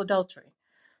virtual adultery.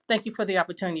 Thank you for the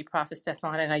opportunity, Prophet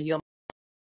Stefan, and I yield.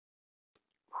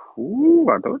 Ooh,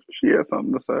 I told you she had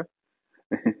something to say.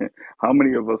 How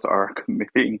many of us are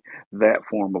committing that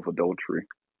form of adultery?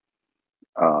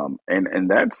 And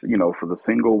that's, for the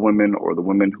single women or the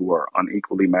women who are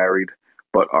unequally married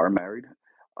but are married.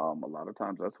 A lot of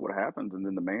times that's what happens, and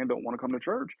then the man don't want to come to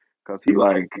church because he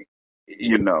like,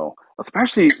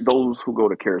 especially those who go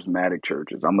to charismatic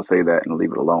churches. I'm gonna say that and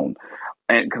leave it alone,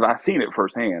 and because I've seen it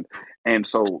firsthand. And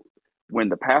so when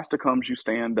the pastor comes, you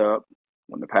stand up.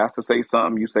 When the pastor says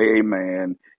something, you say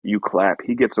amen. You clap.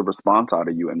 He gets a response out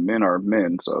of you, and men are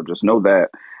men, so just know that.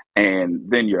 And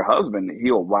then your husband,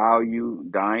 he'll wow you,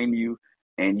 dine you,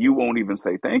 and you won't even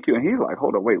say thank you. And he's like,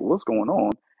 hold on, wait, what's going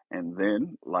on? And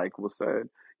then, like was said,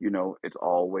 it's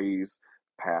always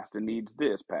pastor needs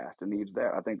this, pastor needs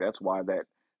that. I think that's why that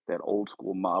old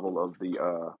school model of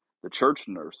the church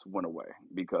nurse went away,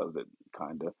 because it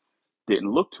kind of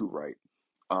didn't look too right.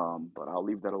 But I'll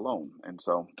leave that alone. And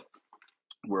so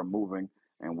we're moving,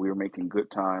 and we're making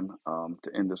good time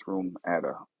to end this room at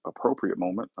a appropriate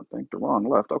moment. I think Deron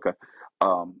left. Okay,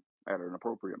 at an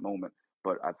appropriate moment.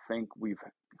 But I think we've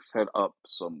set up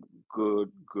some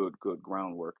good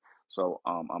groundwork. So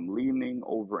I'm leaning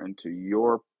over into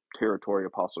your territory,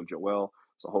 Apostle Joel.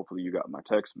 So hopefully you got my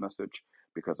text message,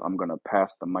 because I'm going to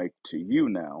pass the mic to you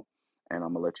now, and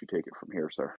I'm going to let you take it from here,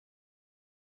 sir.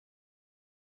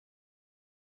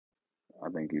 I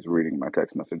think he's reading my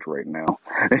text message right now.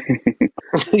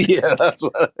 Yeah, that's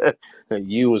what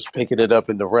you was picking it up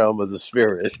in the realm of the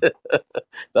spirit.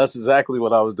 That's exactly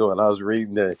what I was doing. I was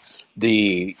reading the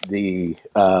the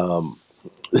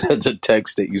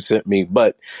text that you sent me.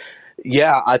 But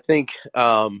yeah, I think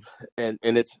and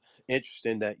it's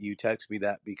interesting that you text me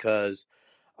that, because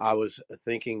I was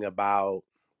thinking about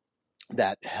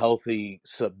that healthy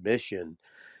submission.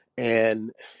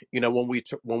 And when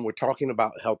when we're talking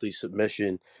about healthy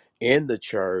submission in the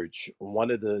church,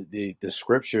 one of the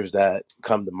scriptures that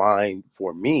come to mind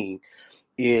for me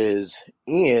is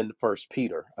in First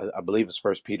Peter. I believe it's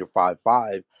First Peter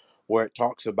 5:5, where it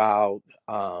talks about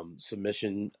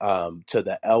submission to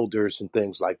the elders and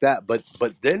things like that. But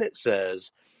then it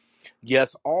says,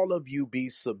 "Yes, all of you be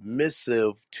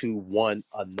submissive to one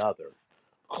another,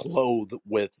 clothed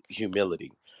with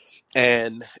humility."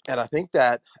 And I think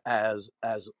that as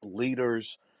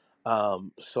leaders,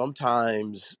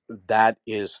 sometimes that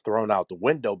is thrown out the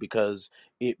window, because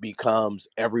it becomes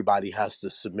everybody has to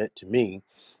submit to me,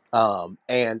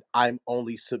 and I'm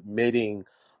only submitting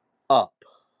up.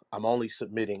 I'm only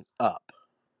submitting up,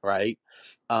 right?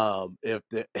 If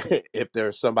if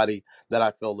there's somebody that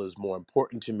I feel is more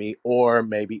important to me, or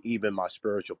maybe even my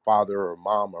spiritual father or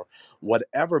mom or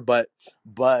whatever, but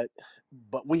but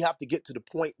we have to get to the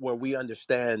point where we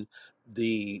understand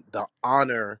the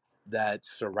honor that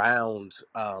surrounds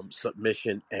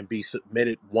submission, and be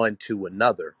submitted one to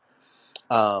another.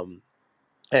 Um,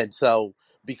 and so,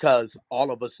 because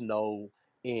all of us know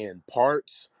in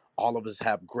parts, all of us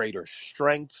have greater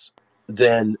strengths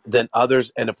than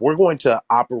others. And if we're going to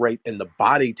operate in the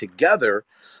body together,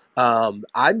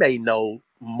 I may know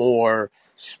more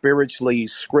spiritually,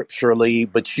 scripturally,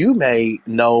 but you may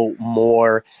know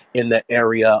more in the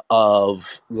area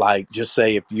of, like, just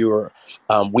say if you're,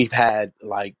 we've had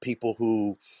like people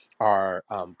who are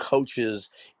coaches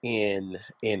in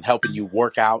helping you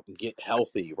work out and get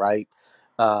healthy, right?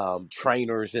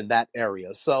 Trainers in that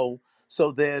area. So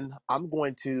then I'm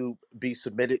going to be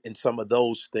submitted in some of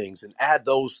those things and add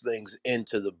those things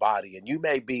into the body. And you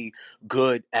may be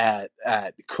good at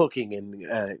cooking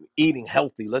and eating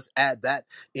healthy. Let's add that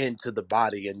into the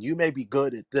body. And you may be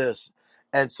good at this.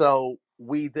 And so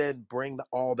we then bring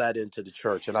all that into the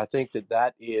church. And I think that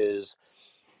that is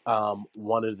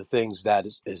one of the things that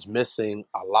is missing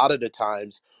a lot of the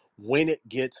times when it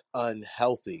gets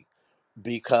unhealthy,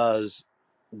 because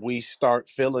we start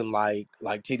feeling like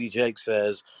TD Jake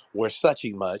says, we're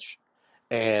suchy much,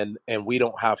 and we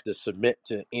don't have to submit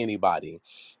to anybody.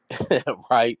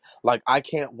 Right? Like, I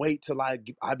can't wait till I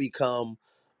become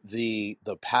the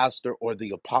pastor or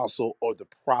the apostle or the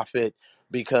prophet,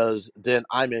 because then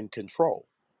I'm in control,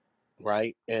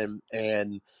 right? And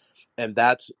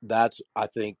that's I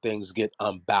think things get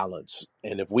unbalanced,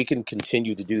 and if we can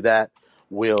continue to do that,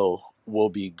 we'll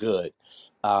be good.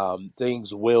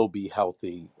 Things will be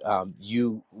healthy.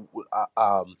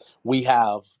 We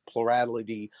have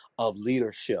plurality of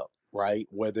leadership, right,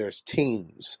 where there's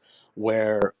teams,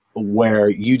 where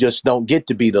you just don't get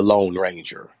to be the lone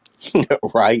ranger.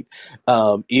 Right.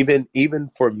 Even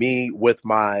for me with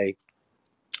my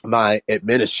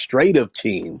administrative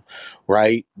team,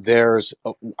 right?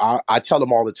 I tell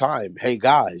them all the time, hey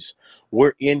guys,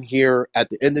 we're in here at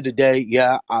the end of the day.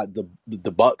 Yeah,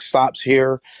 the buck stops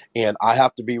here, and I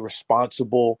have to be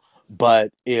responsible.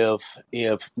 But if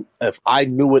I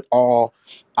knew it all,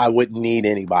 I wouldn't need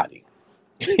anybody.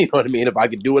 You know what I mean? If I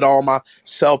could do it all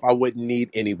myself, I wouldn't need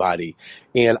anybody.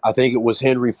 And I think it was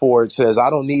Henry Ford says, I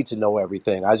don't need to know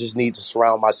everything. I just need to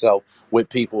surround myself with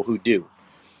people who do.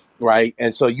 Right.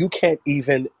 And so you can't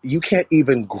even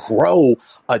grow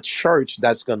a church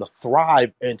that's going to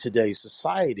thrive in today's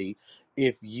society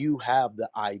if you have the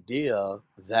idea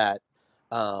that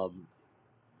um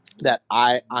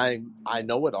I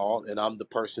know it all, and I'm the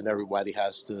person everybody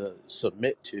has to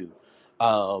submit to.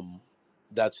 Um,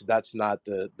 that's not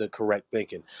the correct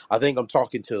thinking. I think I'm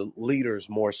talking to leaders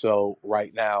more so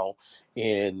right now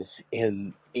in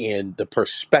in the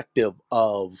perspective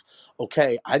of,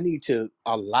 okay, I need to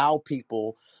allow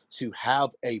people to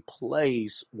have a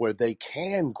place where they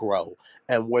can grow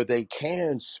and where they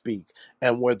can speak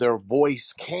and where their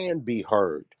voice can be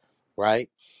heard, right?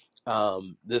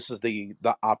 This is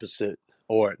the opposite,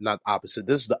 or not opposite,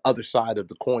 this is the other side of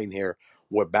the coin here,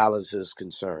 where balance is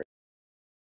concerned.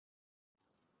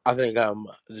 I think I'm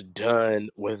done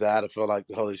with that. I feel like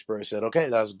the Holy Spirit said, okay,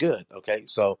 that's good. Okay,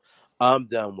 so I'm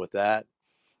done with that.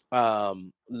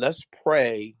 Let's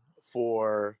pray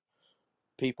for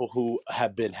people who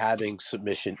have been having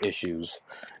submission issues,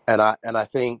 and I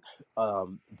think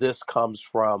this comes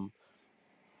from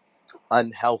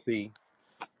unhealthy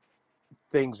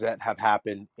things that have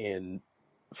happened in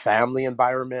family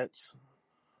environments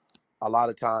a lot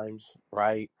of times,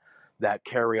 right? That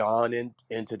carry on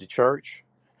into the church.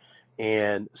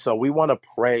 And so we want to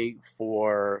pray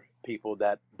for people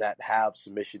that have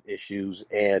submission issues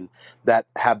and that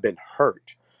have been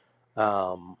hurt.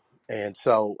 And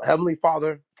so, Heavenly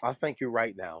Father, I thank you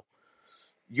right now.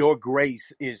 Your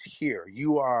grace is here.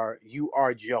 You are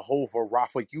Jehovah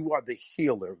Rapha. You are the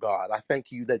healer, God. I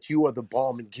thank you that you are the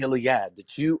balm in Gilead,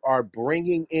 that you are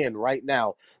bringing in right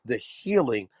now the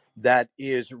healing that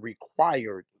is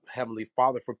required, Heavenly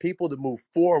Father, for people to move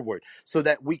forward so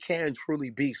that we can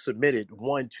truly be submitted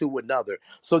one to another,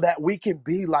 so that we can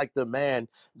be like the man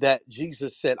that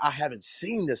Jesus said, I haven't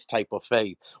seen this type of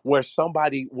faith, where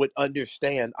somebody would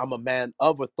understand I'm a man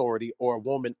of authority or a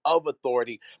woman of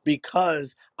authority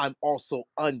because I'm also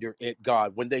under it,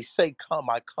 God. When they say come,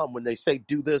 I come. When they say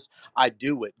do this, I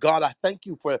do it. God, I thank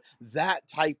you for that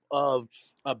type of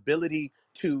ability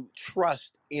to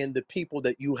trust in the people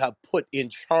that you have put in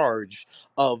charge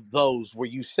of those, where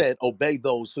you said obey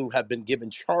those who have been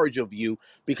given charge of you,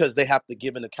 because they have to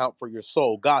give an account for your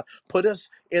soul. God, put us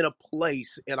in a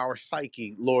place in our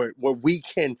psyche, Lord, where we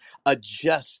can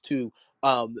adjust to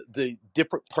the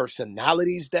different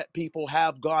personalities that people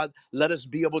have. God, let us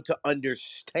be able to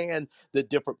understand the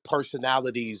different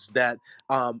personalities that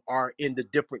are in the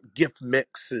different gift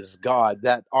mixes, God,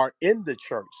 that are in the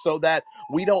church, so that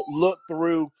we don't look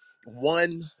through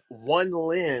one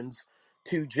lens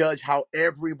to judge how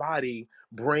everybody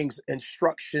brings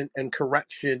instruction and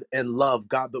correction and love,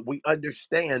 God, but we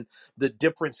understand the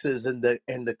differences and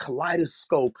the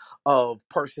kaleidoscope of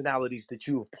personalities that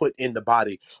you have put in the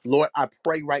body. Lord, I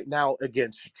pray right now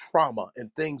against trauma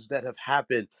and things that have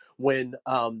happened when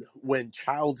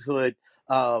childhood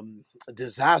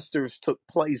disasters took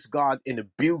place, God, and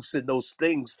abuse and those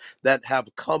things that have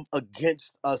come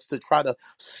against us to try to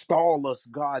stall us,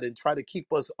 God, and try to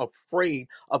keep us afraid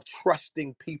of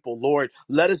trusting people. Lord,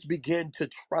 let us begin to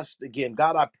trust again.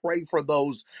 God, I pray for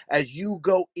those as you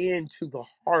go into the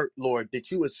heart, Lord,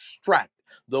 that you extract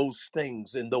those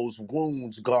things and those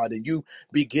wounds, God, and you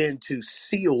begin to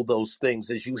seal those things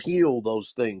as you heal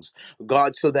those things,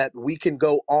 God, so that we can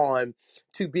go on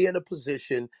to be in a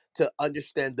position to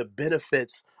understand the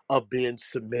benefits of being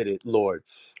submitted, Lord.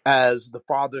 As the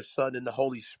Father, Son, and the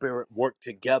Holy Spirit work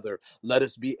together, let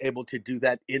us be able to do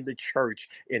that in the church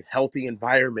in healthy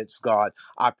environments, God.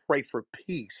 I pray for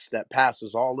peace that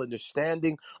passes all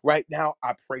understanding right now.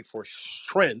 I pray for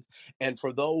strength, and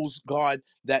for those, God,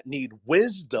 that need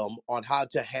wisdom on how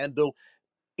to handle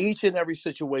each and every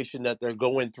situation that they're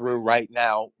going through right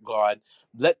now, God,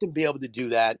 let them be able to do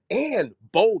that, and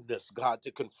boldness, God,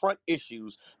 to confront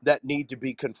issues that need to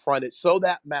be confronted so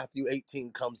that Matthew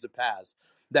 18 comes to pass,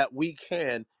 that we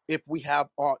can, if we have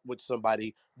aught with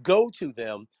somebody, go to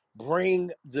them,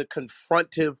 bring the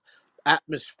confrontive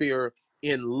atmosphere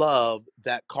in love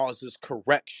that causes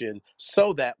correction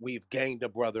so that we've gained a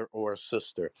brother or a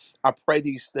sister. I pray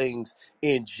these things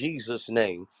in Jesus'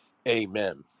 name.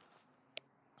 Amen.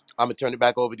 I'm gonna turn it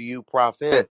back over to you,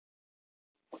 Prophet.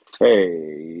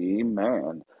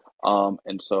 Amen.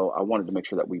 And so I wanted to make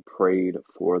sure that we prayed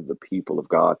for the people of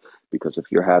God, because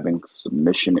if you're having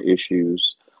submission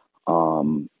issues,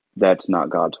 that's not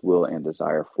God's will and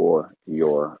desire for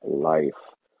your life.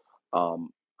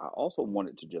 I also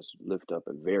wanted to just lift up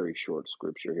a very short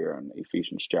scripture here in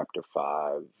Ephesians chapter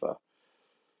 5,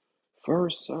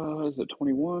 verse, is it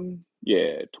 21?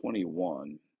 Yeah,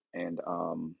 21. And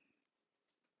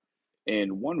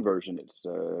in one version, it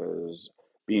says,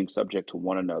 being subject to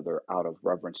one another out of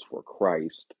reverence for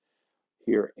Christ.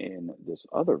 Here in this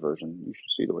other version, you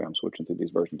should see the way I'm switching through these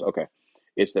versions. Okay.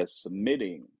 It says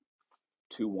submitting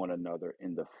to one another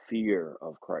in the fear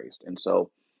of Christ. And so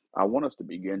I want us to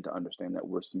begin to understand that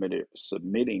we're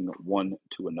submitting one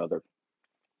to another.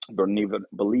 Believe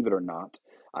it or not,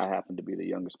 I happen to be the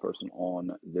youngest person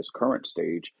on this current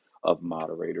stage of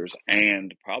moderators,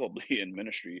 and probably in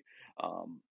ministry,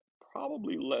 um,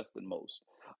 probably less than most.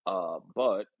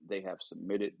 But they have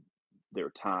submitted their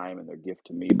time and their gift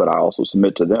to me, but I also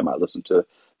submit to them. I listen to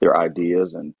their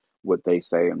ideas and what they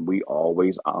say, and we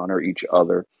always honor each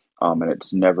other. And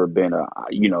it's never been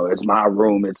it's my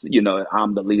room, it's,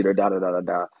 I'm the leader, da da da da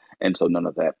da. And so none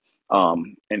of that.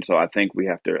 And so I think we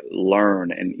have to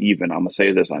learn, and even I'm gonna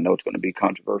say this, I know it's going to be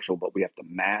controversial, but we have to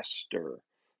master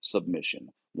submission.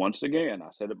 Once again, I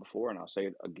said it before and I'll say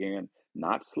it again,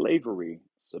 not slavery,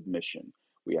 submission.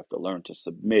 We have to learn to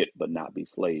submit, but not be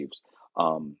slaves.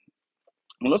 Um,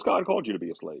 unless God called you to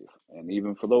be a slave. And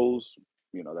even for those,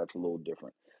 that's a little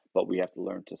different. But we have to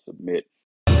learn to submit.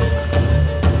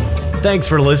 Thanks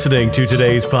for listening to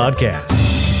today's podcast.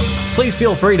 Please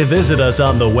feel free to visit us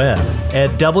on the web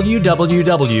at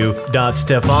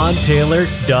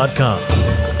www.stefantaylor.com.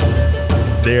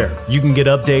 There, you can get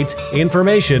updates,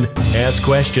 information, ask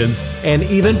questions, and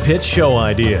even pitch show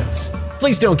ideas.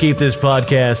 Please don't keep this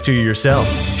podcast to yourself.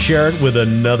 Share it with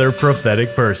another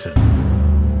prophetic person.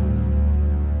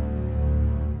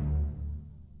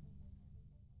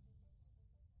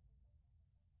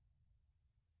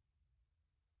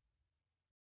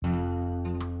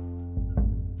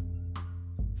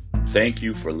 Thank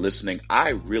you for listening. I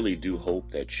really do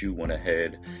hope that you went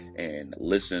ahead and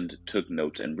listened, took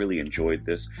notes, and really enjoyed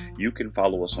this. You can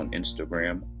follow us on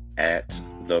Instagram at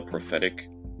The Prophetic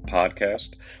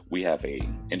Podcast. We have a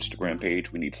Instagram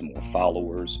page. We need some more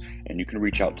followers, and you can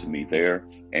reach out to me there,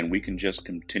 and we can just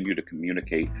continue to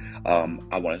communicate.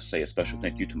 I want to say a special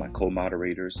thank you to my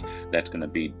co-moderators. That's going to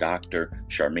be Dr.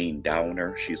 Charmaine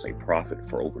Downer. She's a prophet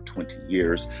for over 20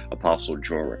 years. Apostle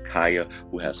Jorakaya,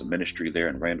 who has a ministry there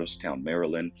in Randallstown,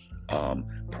 Maryland.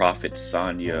 Prophet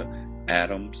Sonia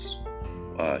Adams.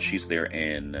 She's there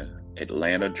in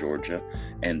Atlanta, Georgia,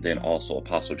 and then also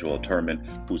Apostle Joel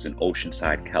Turman, who's in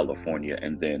Oceanside, California,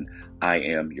 and then I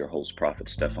am your host, Prophet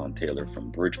Stefan Taylor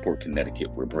from Bridgeport,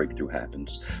 Connecticut, where breakthrough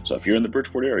happens. So if you're in the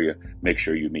Bridgeport area, make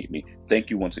sure you meet me. Thank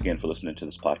you once again for listening to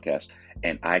this podcast,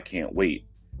 and I can't wait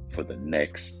for the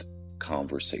next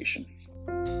conversation.